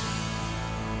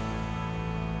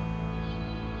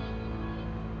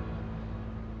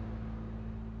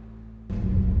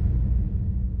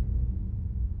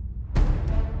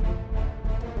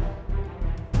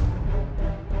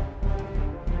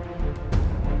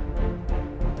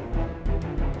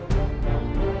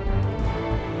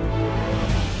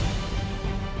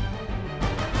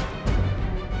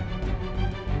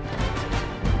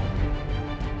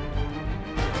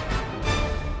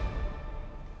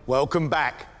 Welcome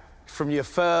back from your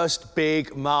first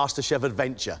big MasterChef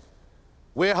adventure.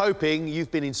 We're hoping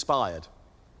you've been inspired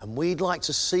And we'd like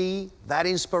to see that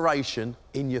inspiration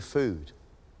in your food.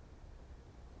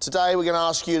 Today we're going to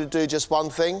ask you to do just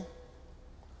one thing.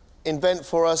 Invent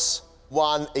for us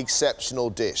one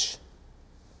exceptional dish.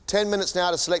 10 minutes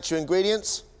now to select your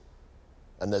ingredients,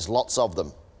 and there's lots of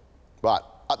them. Right,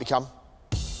 up you come.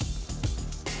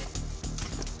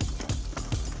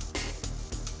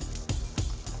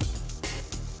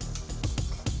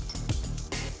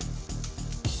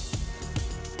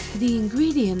 The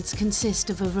ingredients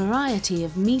consist of a variety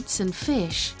of meats and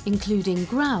fish, including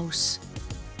grouse,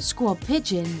 squab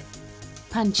pigeon,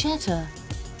 pancetta,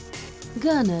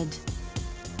 gurnard,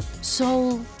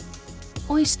 sole,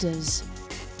 oysters,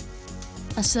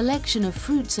 a selection of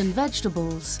fruits and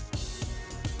vegetables,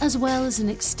 as well as an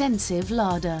extensive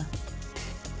larder.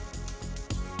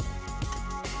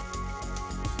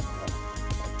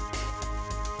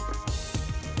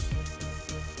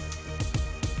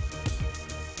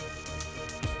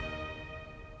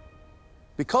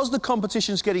 Because the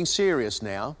competition's getting serious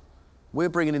now, we're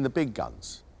bringing in the big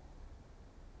guns.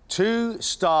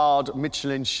 Two-starred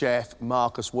Michelin chef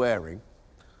Marcus Wareing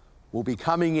will be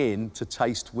coming in to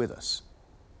taste with us.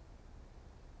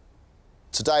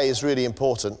 Today is really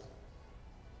important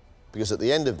because at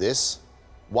the end of this,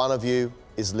 one of you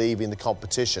is leaving the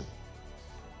competition.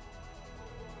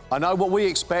 I know what we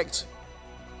expect.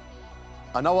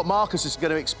 I know what Marcus is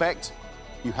going to expect.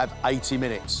 You have 80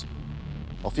 minutes.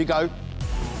 Off you go.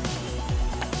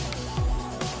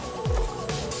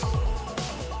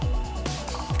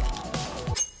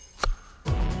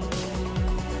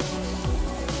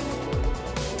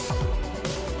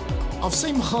 I've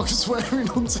seen Marcus Wareing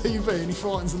on TV and he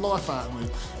frightens the life out of me.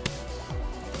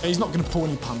 He's not going to pull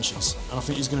any punches, and I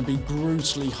think he's going to be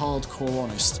brutally hardcore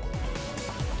honest.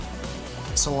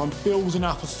 So I'm building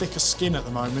up a thicker skin at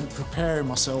the moment, preparing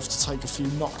myself to take a few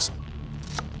knocks.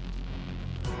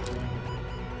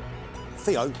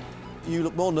 Theo, you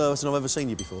look more nervous than I've ever seen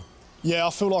you before. Yeah, I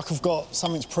feel like I've got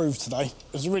something to prove today.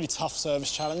 It was a really tough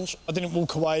service challenge. I didn't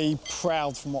walk away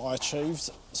proud from what I achieved,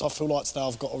 so I feel like today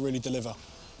I've got to really deliver.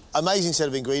 Amazing set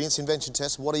of ingredients, invention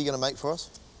test. What are you going to make for us?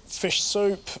 Fish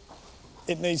soup.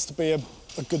 It needs to be a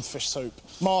good fish soup.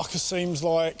 Marcus seems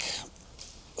like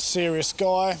a serious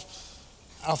guy.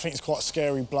 I think he's quite a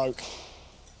scary bloke.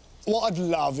 What I'd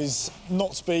love is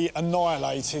not to be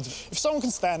annihilated. If someone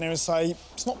can stand there and say,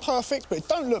 it's not perfect, but it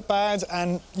don't look bad,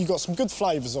 and you've got some good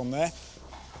flavours on there,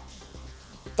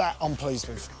 that I'm pleased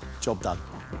with. Job done.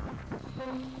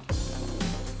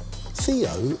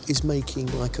 Theo is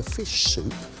making like a fish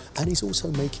soup, and he's also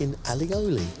making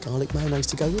alioli, garlic mayonnaise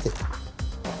to go with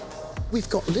it. We've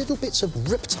got little bits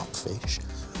of ripped up fish,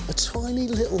 a tiny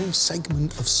little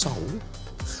segment of sole.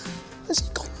 Has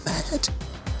he gone mad?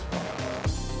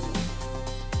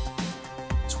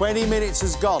 20 minutes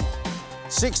has gone.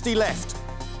 60 left.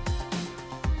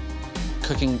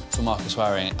 Cooking for Marcus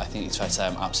Wareing, I think it's fair to say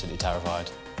I'm absolutely terrified.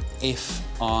 If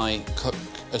I cook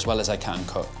as well as I can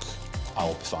cook, I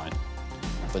will be fine.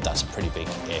 But that's a pretty big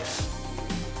if.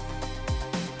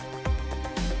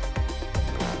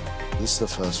 This is the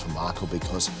first for Michael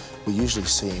because we usually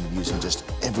see him using just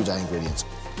everyday ingredients.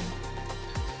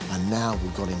 And now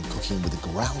we've got him cooking with a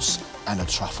grouse and a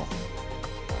truffle.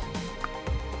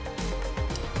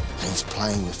 He's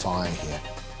playing with fire here.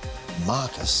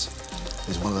 Marcus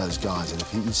is one of those guys that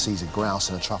if he sees a grouse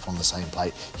and a truffle on the same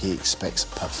plate, he expects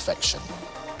perfection.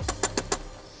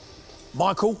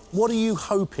 Michael, what are you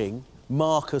hoping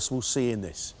Marcus will see in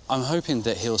this? I'm hoping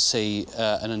that he'll see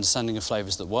an understanding of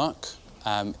flavours that work.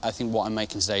 I think what I'm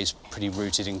making today is pretty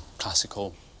rooted in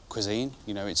classical cuisine.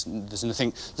 You know, there's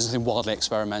nothing wildly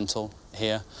experimental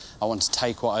here. I want to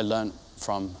take what I learnt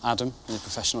from Adam in the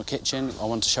professional kitchen. I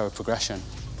want to show a progression.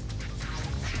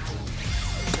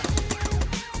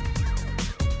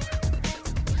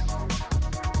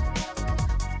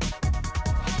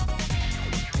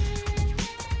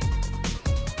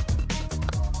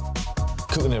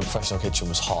 Cooking in a professional kitchen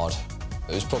was hard.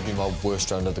 It was probably my worst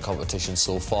round of the competition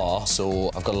so far, so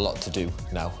I've got a lot to do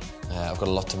now. I've got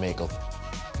a lot to make up.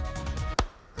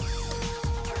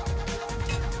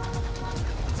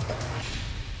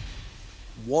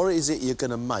 What is it you're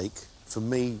going to make for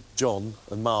me, John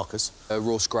and Marcus?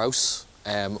 Roast grouse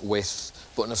with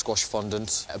butternut squash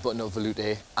fondant, butternut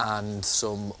velouté and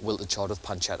some wilted chard with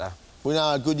pancetta. We know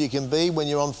how good you can be when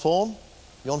you're on form.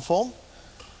 You on form?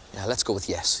 Yeah, let's go with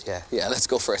yes. Yeah, let's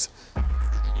go for it.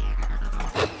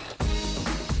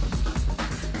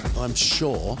 I'm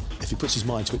sure if he puts his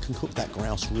mind to it, can cook that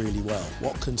grouse really well.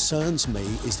 What concerns me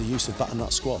is the use of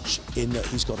butternut squash, in that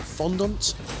he's got a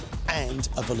fondant and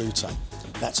a velouté.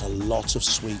 That's a lot of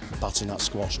sweet butternut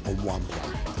squash on one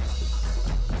plate.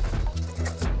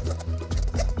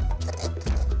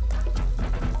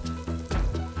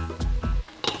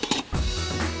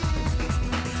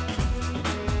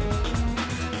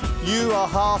 You are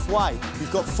halfway.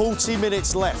 You've got 40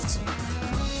 minutes left.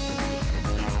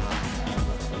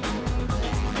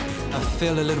 I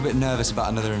feel a little bit nervous about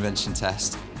another invention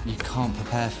test. You can't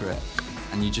prepare for it,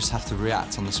 and you just have to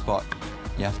react on the spot.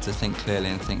 You have to think clearly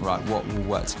and think, right, what will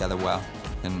work together well,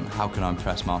 and how can I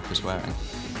impress Marcus Wareing?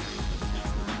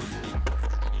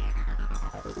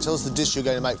 Tell us the dish you're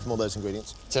going to make from all those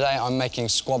ingredients. Today I'm making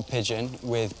squab pigeon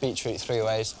with beetroot 3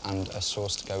 ways and a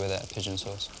sauce to go with it, a pigeon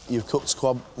sauce. You've cooked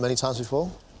squab many times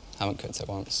before? Haven't cooked it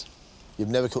once. You've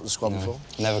never cooked a squab No, before?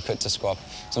 Never cooked a squab.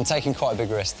 So I'm taking quite a big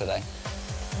risk today.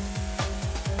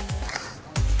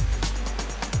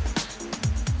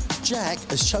 Jack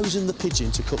has chosen the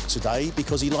pigeon to cook today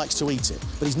because he likes to eat it,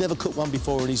 but he's never cooked one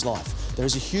before in his life. There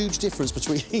is a huge difference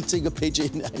between eating a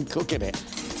pigeon and cooking it.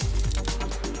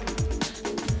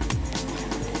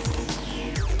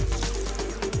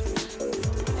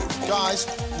 Guys,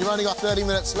 you've only got 30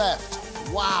 minutes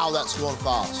left. Wow, that's gone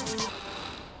fast.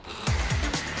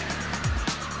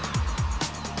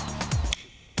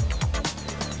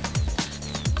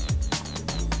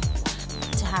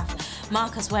 To have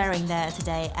Marcus Wareing there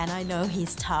today, and I know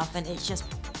he's tough, and it just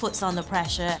puts on the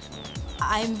pressure.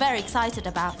 I'm very excited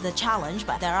about the challenge,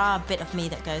 but there are a bit of me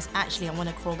that goes, actually, I want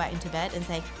to crawl back into bed and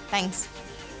say, thanks.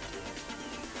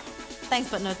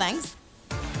 Thanks, but no thanks.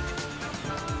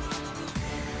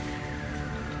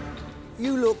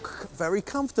 You look very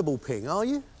comfortable, Ping, are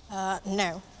you?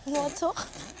 No, not at all.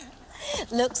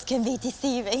 Looks can be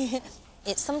deceiving.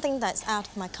 It's something that's out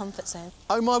of my comfort zone.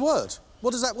 Oh, my word.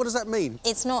 What does that mean?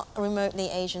 It's not remotely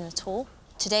Asian at all.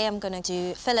 Today I'm going to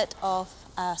do fillet of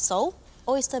sole,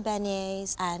 oyster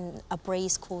beignets and a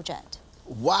braised courgette.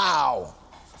 Wow!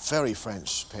 Very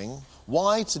French, Ping.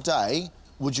 Why today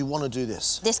would you want to do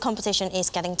this? This competition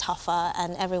is getting tougher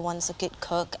and everyone's a good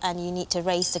cook and you need to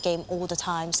raise the game all the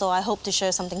time. So I hope to show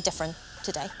something different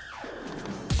today.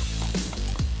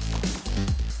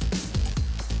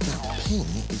 Now, Ping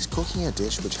is cooking a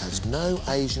dish which has no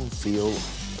Asian feel,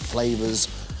 flavours,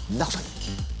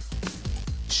 nothing.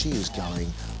 She is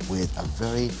going with a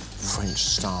very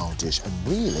French-style dish and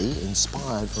really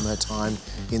inspired from her time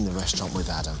in the restaurant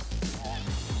with Adam.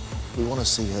 We want to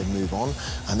see her move on,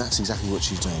 and that's exactly what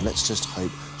she's doing. Let's just hope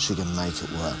she can make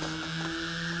it work.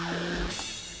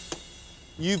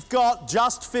 You've got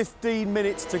just 15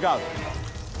 minutes to go.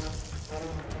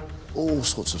 All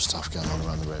sorts of stuff going on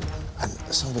around the room, and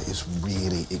some of it is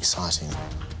really exciting.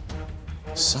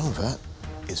 Some of it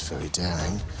is very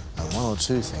daring, and one or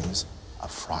two things are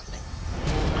frightening.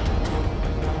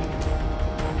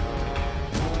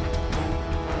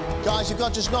 Guys, you've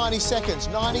got just 90 seconds.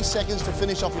 90 seconds to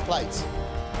finish off your plates.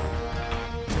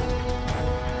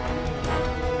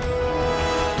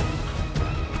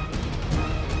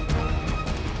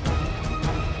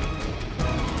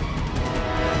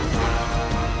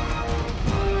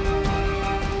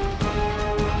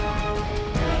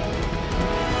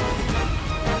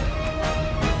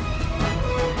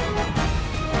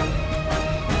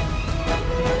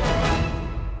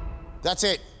 That's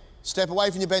it. Step away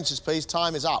from your benches, please.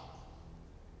 Time is up.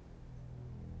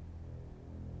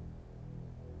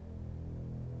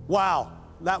 Wow,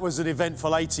 that was an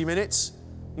eventful 80 minutes.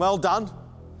 Well done.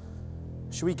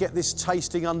 Should we get this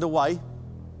tasting underway?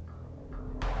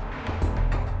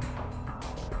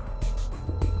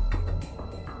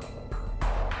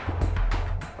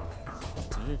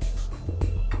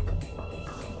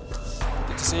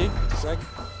 Good to see you, Greg,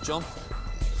 John.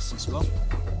 Thanks a lot.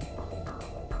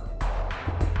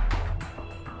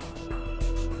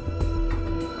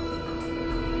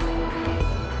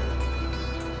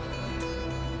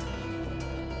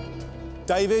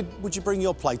 David, would you bring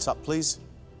your plate up, please?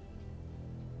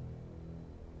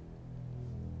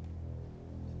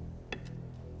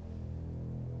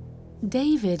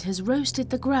 David has roasted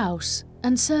the grouse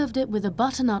and served it with a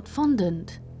butternut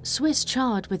fondant, Swiss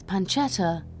chard with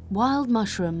pancetta, wild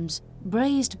mushrooms,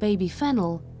 braised baby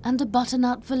fennel, and a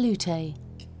butternut veloute.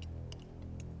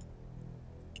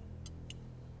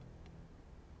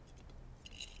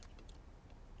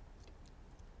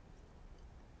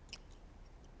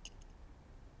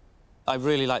 I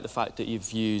really like the fact that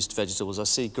you've used vegetables. I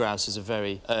see grouse as a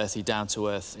very earthy,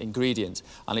 down-to-earth ingredient,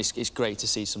 and it's great to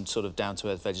see some sort of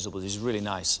down-to-earth vegetables. It's really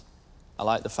nice. I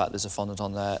like the fact there's a fondant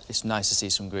on there. It's nice to see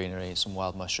some greenery, some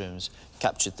wild mushrooms.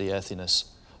 Captured the earthiness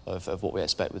of what we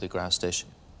expect with a grouse dish.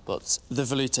 But the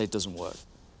veloute doesn't work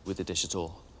with the dish at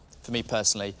all. For me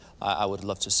personally, I would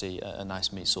love to see a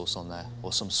nice meat sauce on there,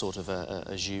 or some sort of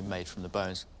a jus made from the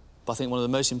bones. But I think one of the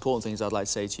most important things I'd like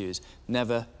to say to you is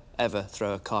never, ever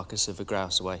throw a carcass of a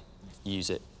grouse away. Use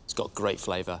it. It's got great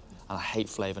flavour, and I hate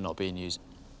flavour not being used.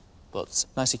 But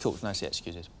nicely cooked, nicely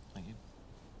executed. Thank you.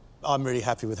 I'm really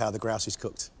happy with how the grouse is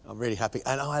cooked. I'm really happy.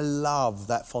 And I love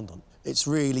that fondant. It's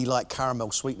really like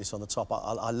caramel sweetness on the top.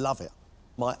 I love it.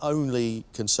 My only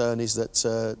concern is that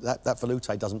that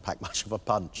velouté doesn't pack much of a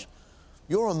punch.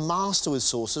 You're a master with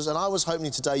sauces, and I was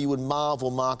hoping today you would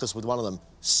marvel Marcus with one of them.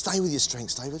 Stay with your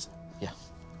strengths, David. Yeah.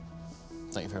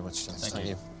 Thank you very much, John. Thank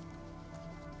you.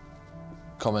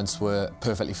 Comments were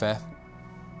perfectly fair.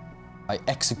 I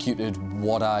executed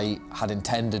what I had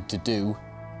intended to do.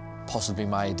 Possibly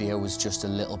my idea was just a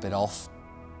little bit off.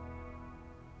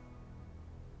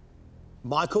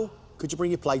 Michael, could you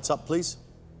bring your plates up, please?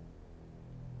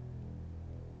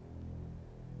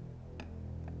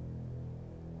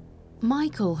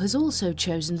 Michael has also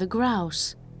chosen the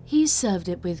grouse. He's served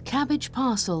it with cabbage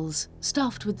parcels,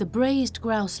 stuffed with the braised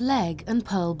grouse leg and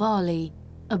pearl barley,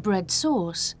 a bread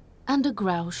sauce, and a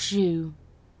grouse jus.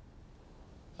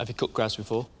 Have you cooked grouse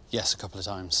before? Yes, a couple of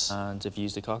times. And have you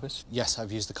used the carcass? Yes,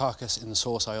 I've used the carcass in the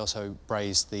sauce. I also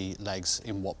braised the legs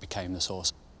in what became the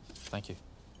sauce. Thank you.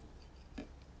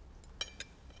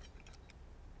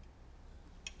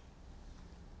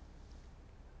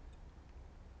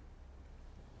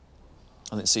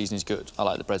 I think the seasoning's good. I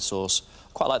like the bread sauce.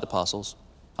 Quite like the parcels.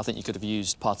 I think you could have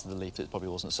used part of the leaf that probably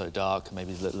wasn't so dark,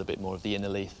 maybe a little bit more of the inner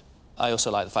leaf. I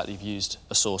also like the fact that you've used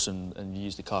a sauce and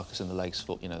used the carcass and the legs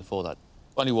for, for that.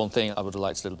 Only one thing, I would have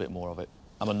liked a little bit more of it.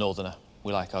 I'm a northerner.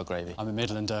 We like our gravy. I'm a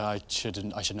Midlander. I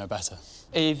should know better.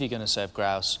 If you're going to serve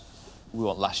grouse, we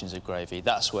want lashings of gravy.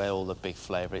 That's where all the big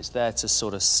flavour. It's there to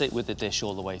sort of sit with the dish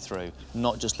all the way through,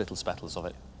 not just little spettles of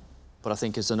it. But I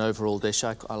think as an overall dish,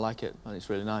 I like it, and it's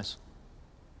really nice.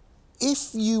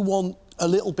 If you want a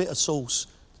little bit of sauce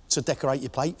to decorate your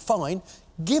plate, fine,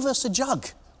 give us a jug.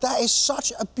 That is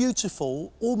such a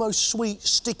beautiful, almost sweet,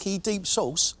 sticky, deep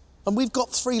sauce, and we've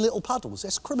got 3 little puddles.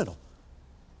 That's criminal.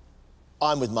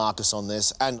 I'm with Marcus on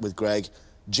this, and with Greg.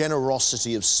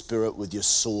 Generosity of spirit with your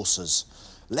sauces.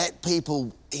 Let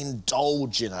people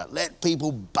indulge in it. Let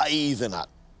people bathe in it.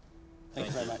 Thank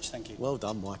you very much, thank you. Well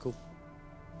done, Michael.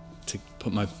 To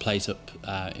put my plate up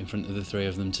in front of the 3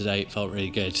 of them today, it felt really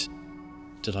good.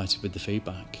 Delighted with the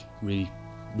feedback. Really,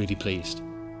 really pleased.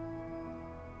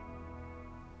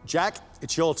 Jack,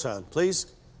 it's your turn, please.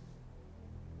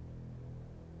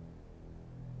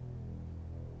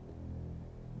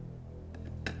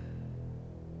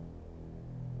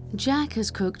 Jack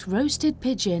has cooked roasted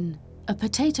pigeon, a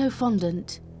potato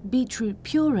fondant, beetroot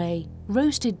puree,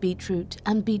 roasted beetroot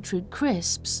and beetroot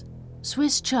crisps,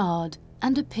 Swiss chard,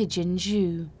 and a pigeon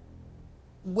jus.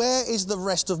 Where is the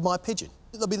rest of my pigeon?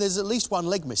 I mean, there's at least one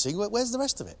leg missing. Where's the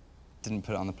rest of it? Didn't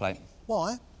put it on the plate.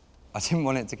 Why? I didn't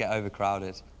want it to get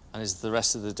overcrowded. And is the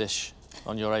rest of the dish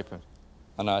on your apron?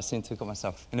 I know, I seem to have got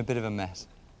myself in a bit of a mess.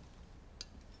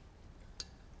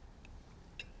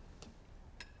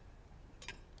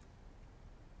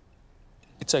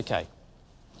 It's okay.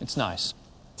 It's nice.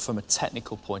 From a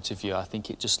technical point of view, I think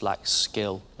it just lacks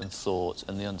skill and thought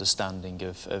and the understanding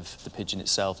of the pigeon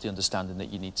itself, the understanding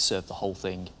that you need to serve the whole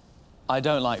thing. I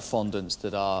don't like fondants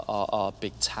that are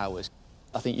big towers.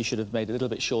 I think you should have made it a little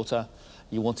bit shorter.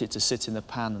 You want it to sit in the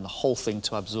pan and the whole thing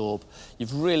to absorb.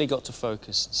 You've really got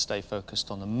to stay focused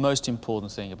on the most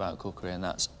important thing about cookery, and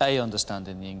that's A,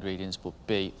 understanding the ingredients, but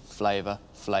B, flavour,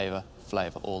 flavour,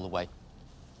 flavour all the way.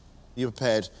 You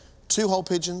prepared 2 whole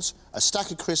pigeons, a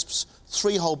stack of crisps,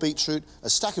 3 whole beetroot, a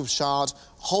stack of chard,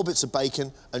 whole bits of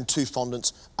bacon, and 2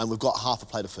 fondants, and we've got half a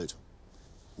plate of food.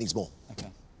 Needs more. Okay.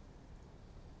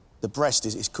 The breast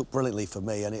is cooked brilliantly for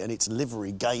me, and it's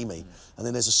livery gamey. And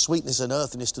then there's a sweetness and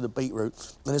earthiness to the beetroot,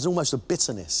 and there's almost a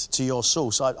bitterness to your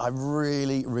sauce. I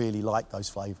really, really like those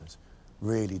flavours.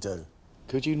 Really do.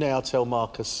 Could you now tell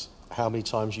Marcus how many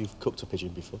times you've cooked a pigeon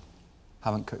before?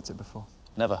 Haven't cooked it before.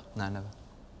 Never? No, never.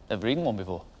 Ever eaten one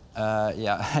before?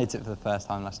 Yeah, I ate it for the first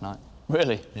time last night.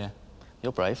 Really? Yeah.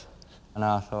 You're brave. I know,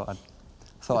 I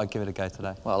thought I'd give it a go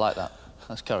today. Well, I like that.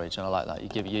 That's courage, and I like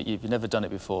that. You've never done it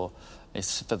before.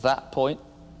 It's for that point,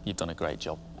 you've done a great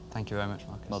job. Thank you very much,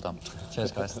 Marcus. Well done.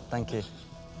 Cheers, guys. Thank you.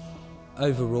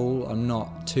 Overall, I'm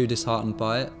not too disheartened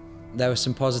by it. There were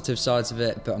some positive sides of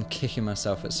it, but I'm kicking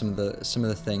myself at some of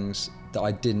the things that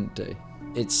I didn't do.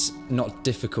 It's not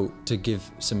difficult to give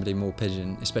somebody more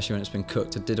pigeon, especially when it's been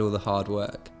cooked. I did all the hard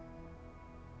work.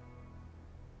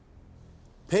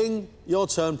 Ping, your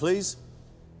turn, please.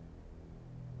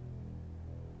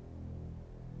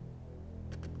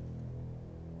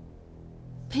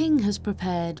 Ping has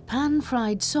prepared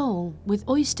pan-fried sole with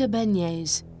oyster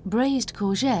beignets, braised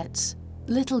courgettes,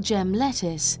 little gem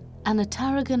lettuce, and a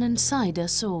tarragon and cider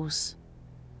sauce.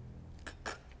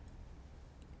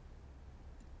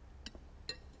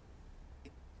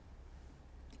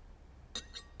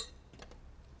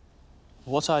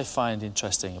 What I find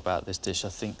interesting about this dish, I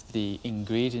think the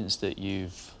ingredients that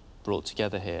you've brought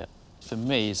together here, for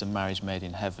me, is a marriage made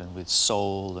in heaven with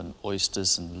sole and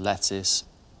oysters and lettuce.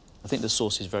 I think the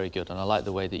sauce is very good, and I like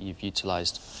the way that you've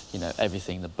utilised, you know,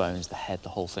 everything, the bones, the head, the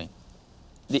whole thing.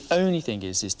 The only thing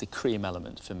is the cream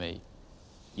element for me.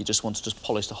 You just want to just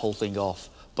polish the whole thing off,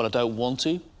 but I don't want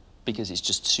to because it's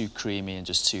just too creamy and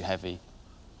just too heavy.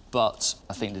 But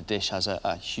I think the dish has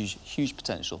a huge, huge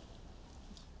potential.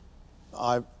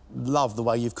 I love the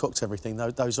way you've cooked everything.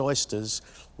 Those oysters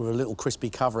with a little crispy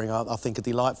covering, I think are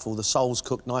delightful. The sole's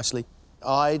cooked nicely.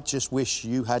 I just wish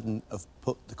you hadn't have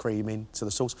put the cream into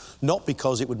the sauce. Not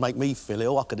because it would make me feel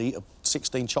ill, I could eat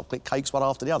 16 chocolate cakes one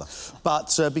after the other,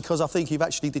 but because I think you've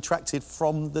actually detracted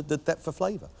from the depth of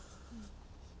flavour.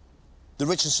 The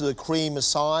richness of the cream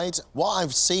aside, what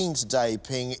I've seen today,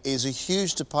 Ping, is a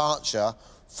huge departure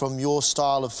from your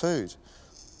style of food.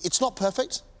 It's not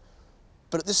perfect,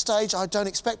 but at this stage I don't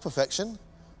expect perfection,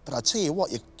 but I tell you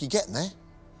what, you're getting there.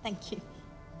 Thank you.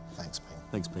 Thanks, Ping.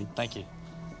 Thanks, Ping. Thank you.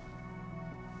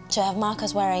 To have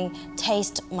Marcus Wareing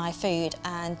taste my food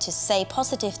and to say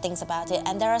positive things about it,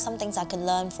 and there are some things I can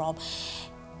learn from,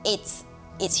 it's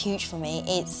huge for me.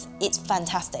 It's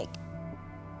fantastic.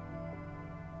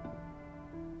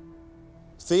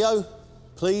 Theo,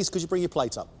 please, could you bring your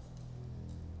plate up?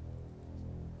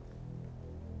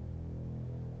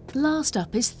 Last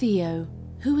up is Theo,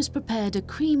 who has prepared a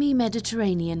creamy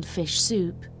Mediterranean fish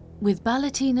soup with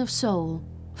ballotine of sole,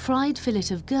 fried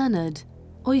fillet of gurnard,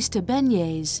 oyster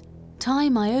beignets, Thai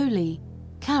aioli,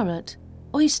 carrot,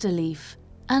 oyster leaf,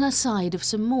 and a side of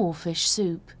some more fish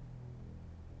soup.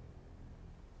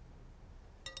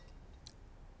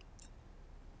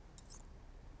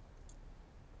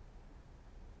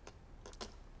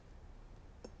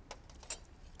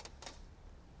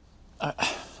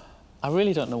 I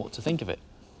really don't know what to think of it,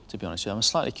 to be honest with you. I'm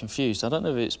slightly confused. I don't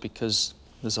know if it's because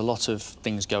there's a lot of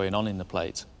things going on in the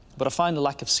plate, but I find the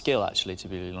lack of skill, actually, to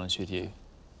be really honest with you.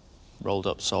 Rolled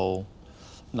up sole,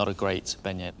 not a great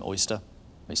beignet oyster.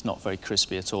 It's not very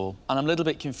crispy at all. And I'm a little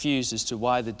bit confused as to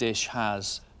why the dish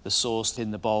has the sauce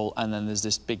in the bowl and then there's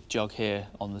this big jug here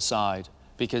on the side.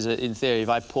 Because in theory, if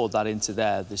I poured that into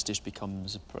there, this dish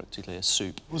becomes practically a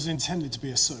soup. It was intended to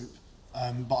be a soup,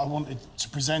 but I wanted to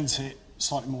present it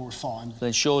slightly more refined.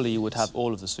 Then surely you would have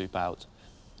all of the soup out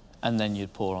and then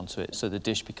you'd pour onto it, so the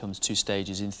dish becomes 2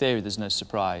 stages. In theory, there's no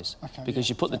surprise, because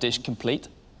you put the dish complete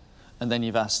and then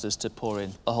you've asked us to pour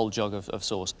in a whole jug of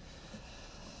sauce.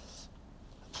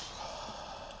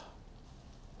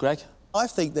 Greg? I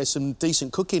think there's some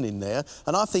decent cooking in there,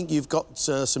 and I think you've got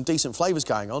some decent flavours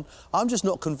going on. I'm just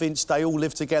not convinced they all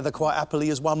live together quite happily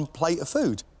as one plate of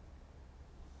food.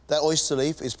 That oyster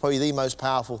leaf is probably the most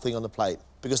powerful thing on the plate,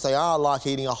 because they are like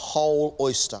eating a whole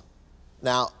oyster.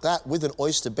 Now, that with an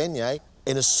oyster beignet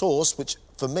in a sauce which,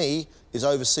 for me, is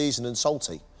over-seasoned and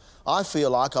salty. I feel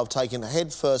like I've taken a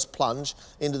head-first plunge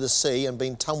into the sea and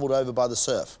been tumbled over by the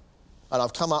surf. And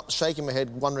I've come up shaking my head,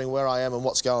 wondering where I am and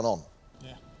what's going on.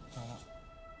 Yeah, fair enough.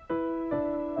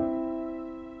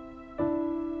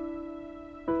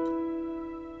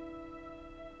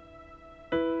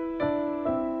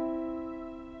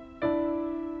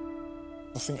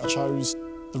 I think I chose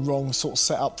the wrong sort of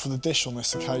setup for the dish on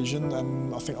this occasion,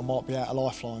 and I think I might be out of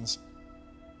lifelines.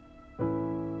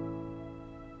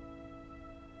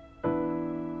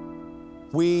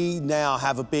 We now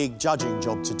have a big judging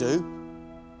job to do.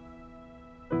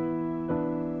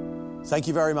 Thank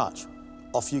you very much.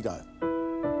 Off you go.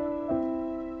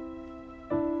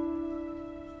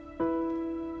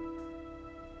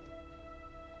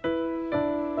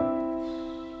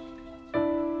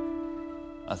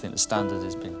 I think the standard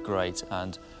has been great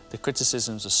and the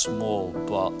criticisms are small,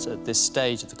 but at this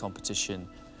stage of the competition,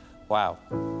 wow,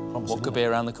 what could be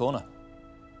around the corner?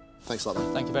 Thanks a lot,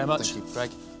 mate. Thank you very much. Thank you.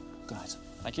 Greg. Good night.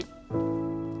 Thank you.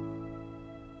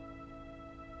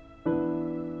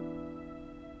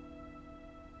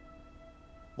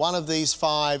 One of these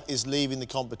 5 is leaving the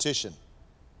competition.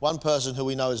 One person who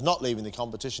we know is not leaving the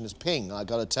competition is Ping, I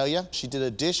gotta tell you. She did a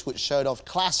dish which showed off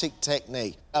classic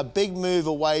technique. A big move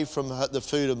away from the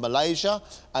food of Malaysia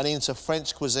and into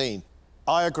French cuisine.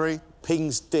 I agree.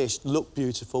 Ping's dish looked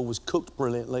beautiful, was cooked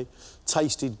brilliantly,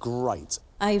 tasted great.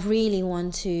 I really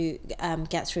want to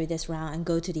get through this round and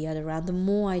go to the other round. The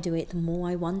more I do it, the more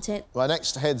I want it. My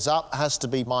next heads up has to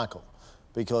be Michael,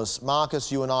 because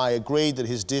Marcus, you and I agreed that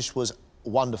his dish was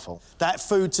wonderful. That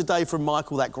food today from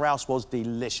Michael, that grouse, was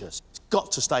delicious. It's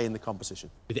got to stay in the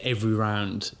competition. With every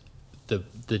round, the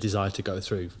desire to go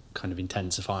through kind of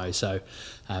intensifies. So,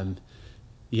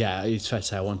 yeah, it's fair to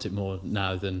say I want it more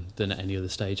now than at any other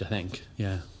stage, I think.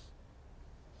 Yeah.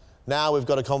 Now we've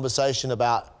got a conversation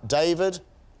about David,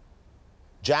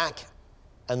 Jack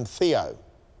and Theo.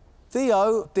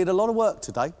 Theo did a lot of work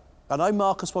today. I know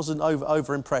Marcus wasn't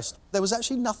over impressed. There was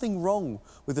actually nothing wrong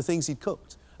with the things he'd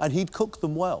cooked, and he'd cooked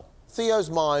them well. Theo's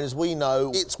mind, as we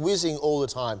know, it's whizzing all the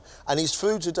time, and his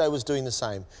food today was doing the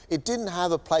same. It didn't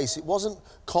have a place, it wasn't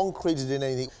concreted in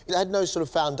anything, it had no sort of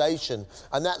foundation,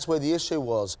 and that's where the issue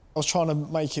was. I was trying to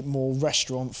make it more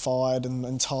restaurant-fired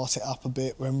and tart it up a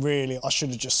bit, when really I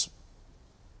should have just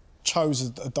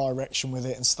chose a direction with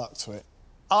it and stuck to it.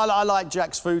 I like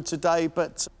Jack's food today,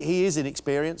 but he is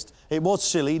inexperienced. It was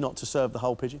silly not to serve the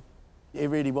whole pigeon. It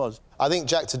really was. I think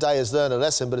Jack today has learned a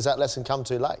lesson, but has that lesson come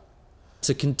too late?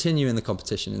 To continue in the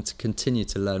competition and to continue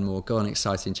to learn more, go on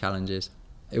exciting challenges,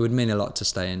 it would mean a lot to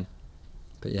stay in.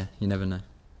 But yeah, you never know.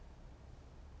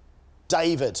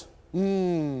 David.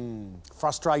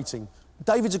 Frustrating.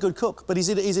 David's a good cook, but he's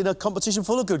in a competition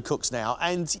full of good cooks now,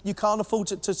 and you can't afford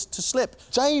to slip.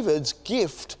 David's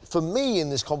gift for me in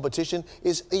this competition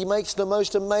is he makes the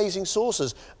most amazing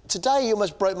sauces. Today he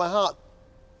almost broke my heart.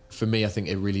 For me, I think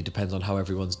it really depends on how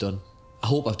everyone's done. I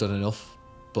hope I've done enough,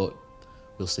 but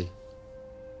we'll see.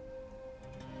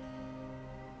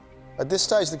 At this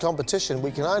stage of the competition, we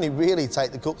can only really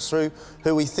take the cooks through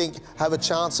who we think have a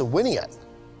chance of winning it.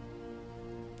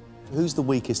 Who's the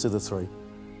weakest of the three?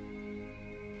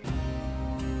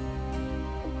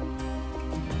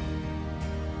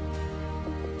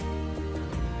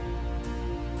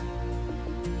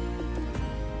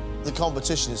 The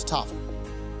competition is tough,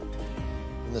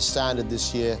 and the standard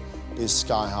this year is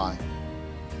sky high.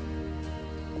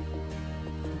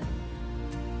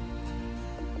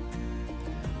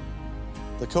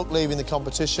 The cook leaving the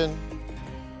competition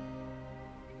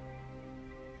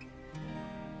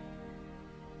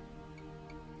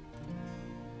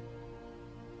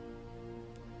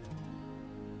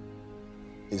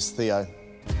is Theo.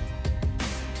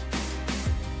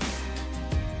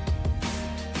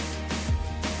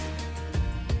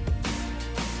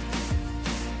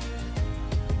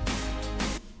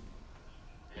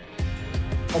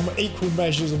 I'm equal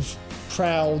measures of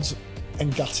proud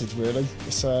and gutted, really.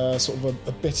 It's a sort of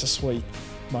a bittersweet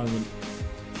moment.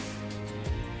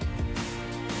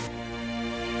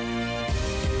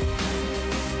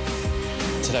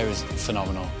 Today was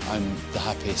phenomenal. I'm the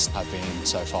happiest I've been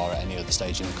so far at any other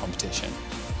stage in the competition.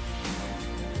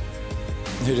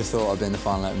 Who'd have thought I'd be in the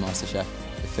final at MasterChef?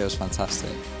 It feels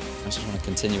fantastic. I just want to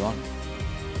continue on.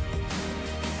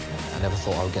 I never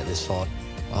thought I would get this far.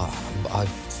 I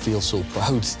feel so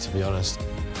proud, to be honest.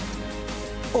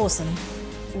 Awesome.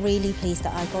 Really pleased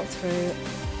that I got through,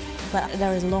 but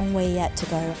there is a long way yet to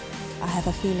go. I have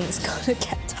a feeling it's going to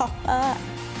get tougher.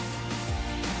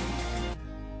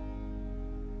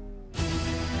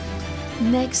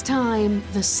 Next time,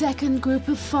 the second group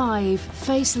of 5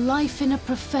 face life in a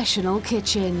professional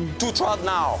kitchen. Two trot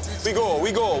now. We go.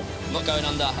 I'm not going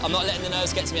under. I'm not letting the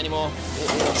nerves get to me anymore.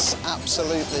 It's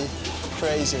absolutely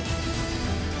crazy.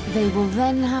 They will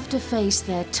then have to face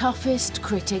their toughest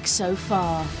critic so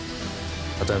far.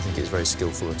 I don't think it's very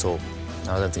skillful at all.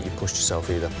 I don't think you pushed yourself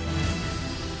either.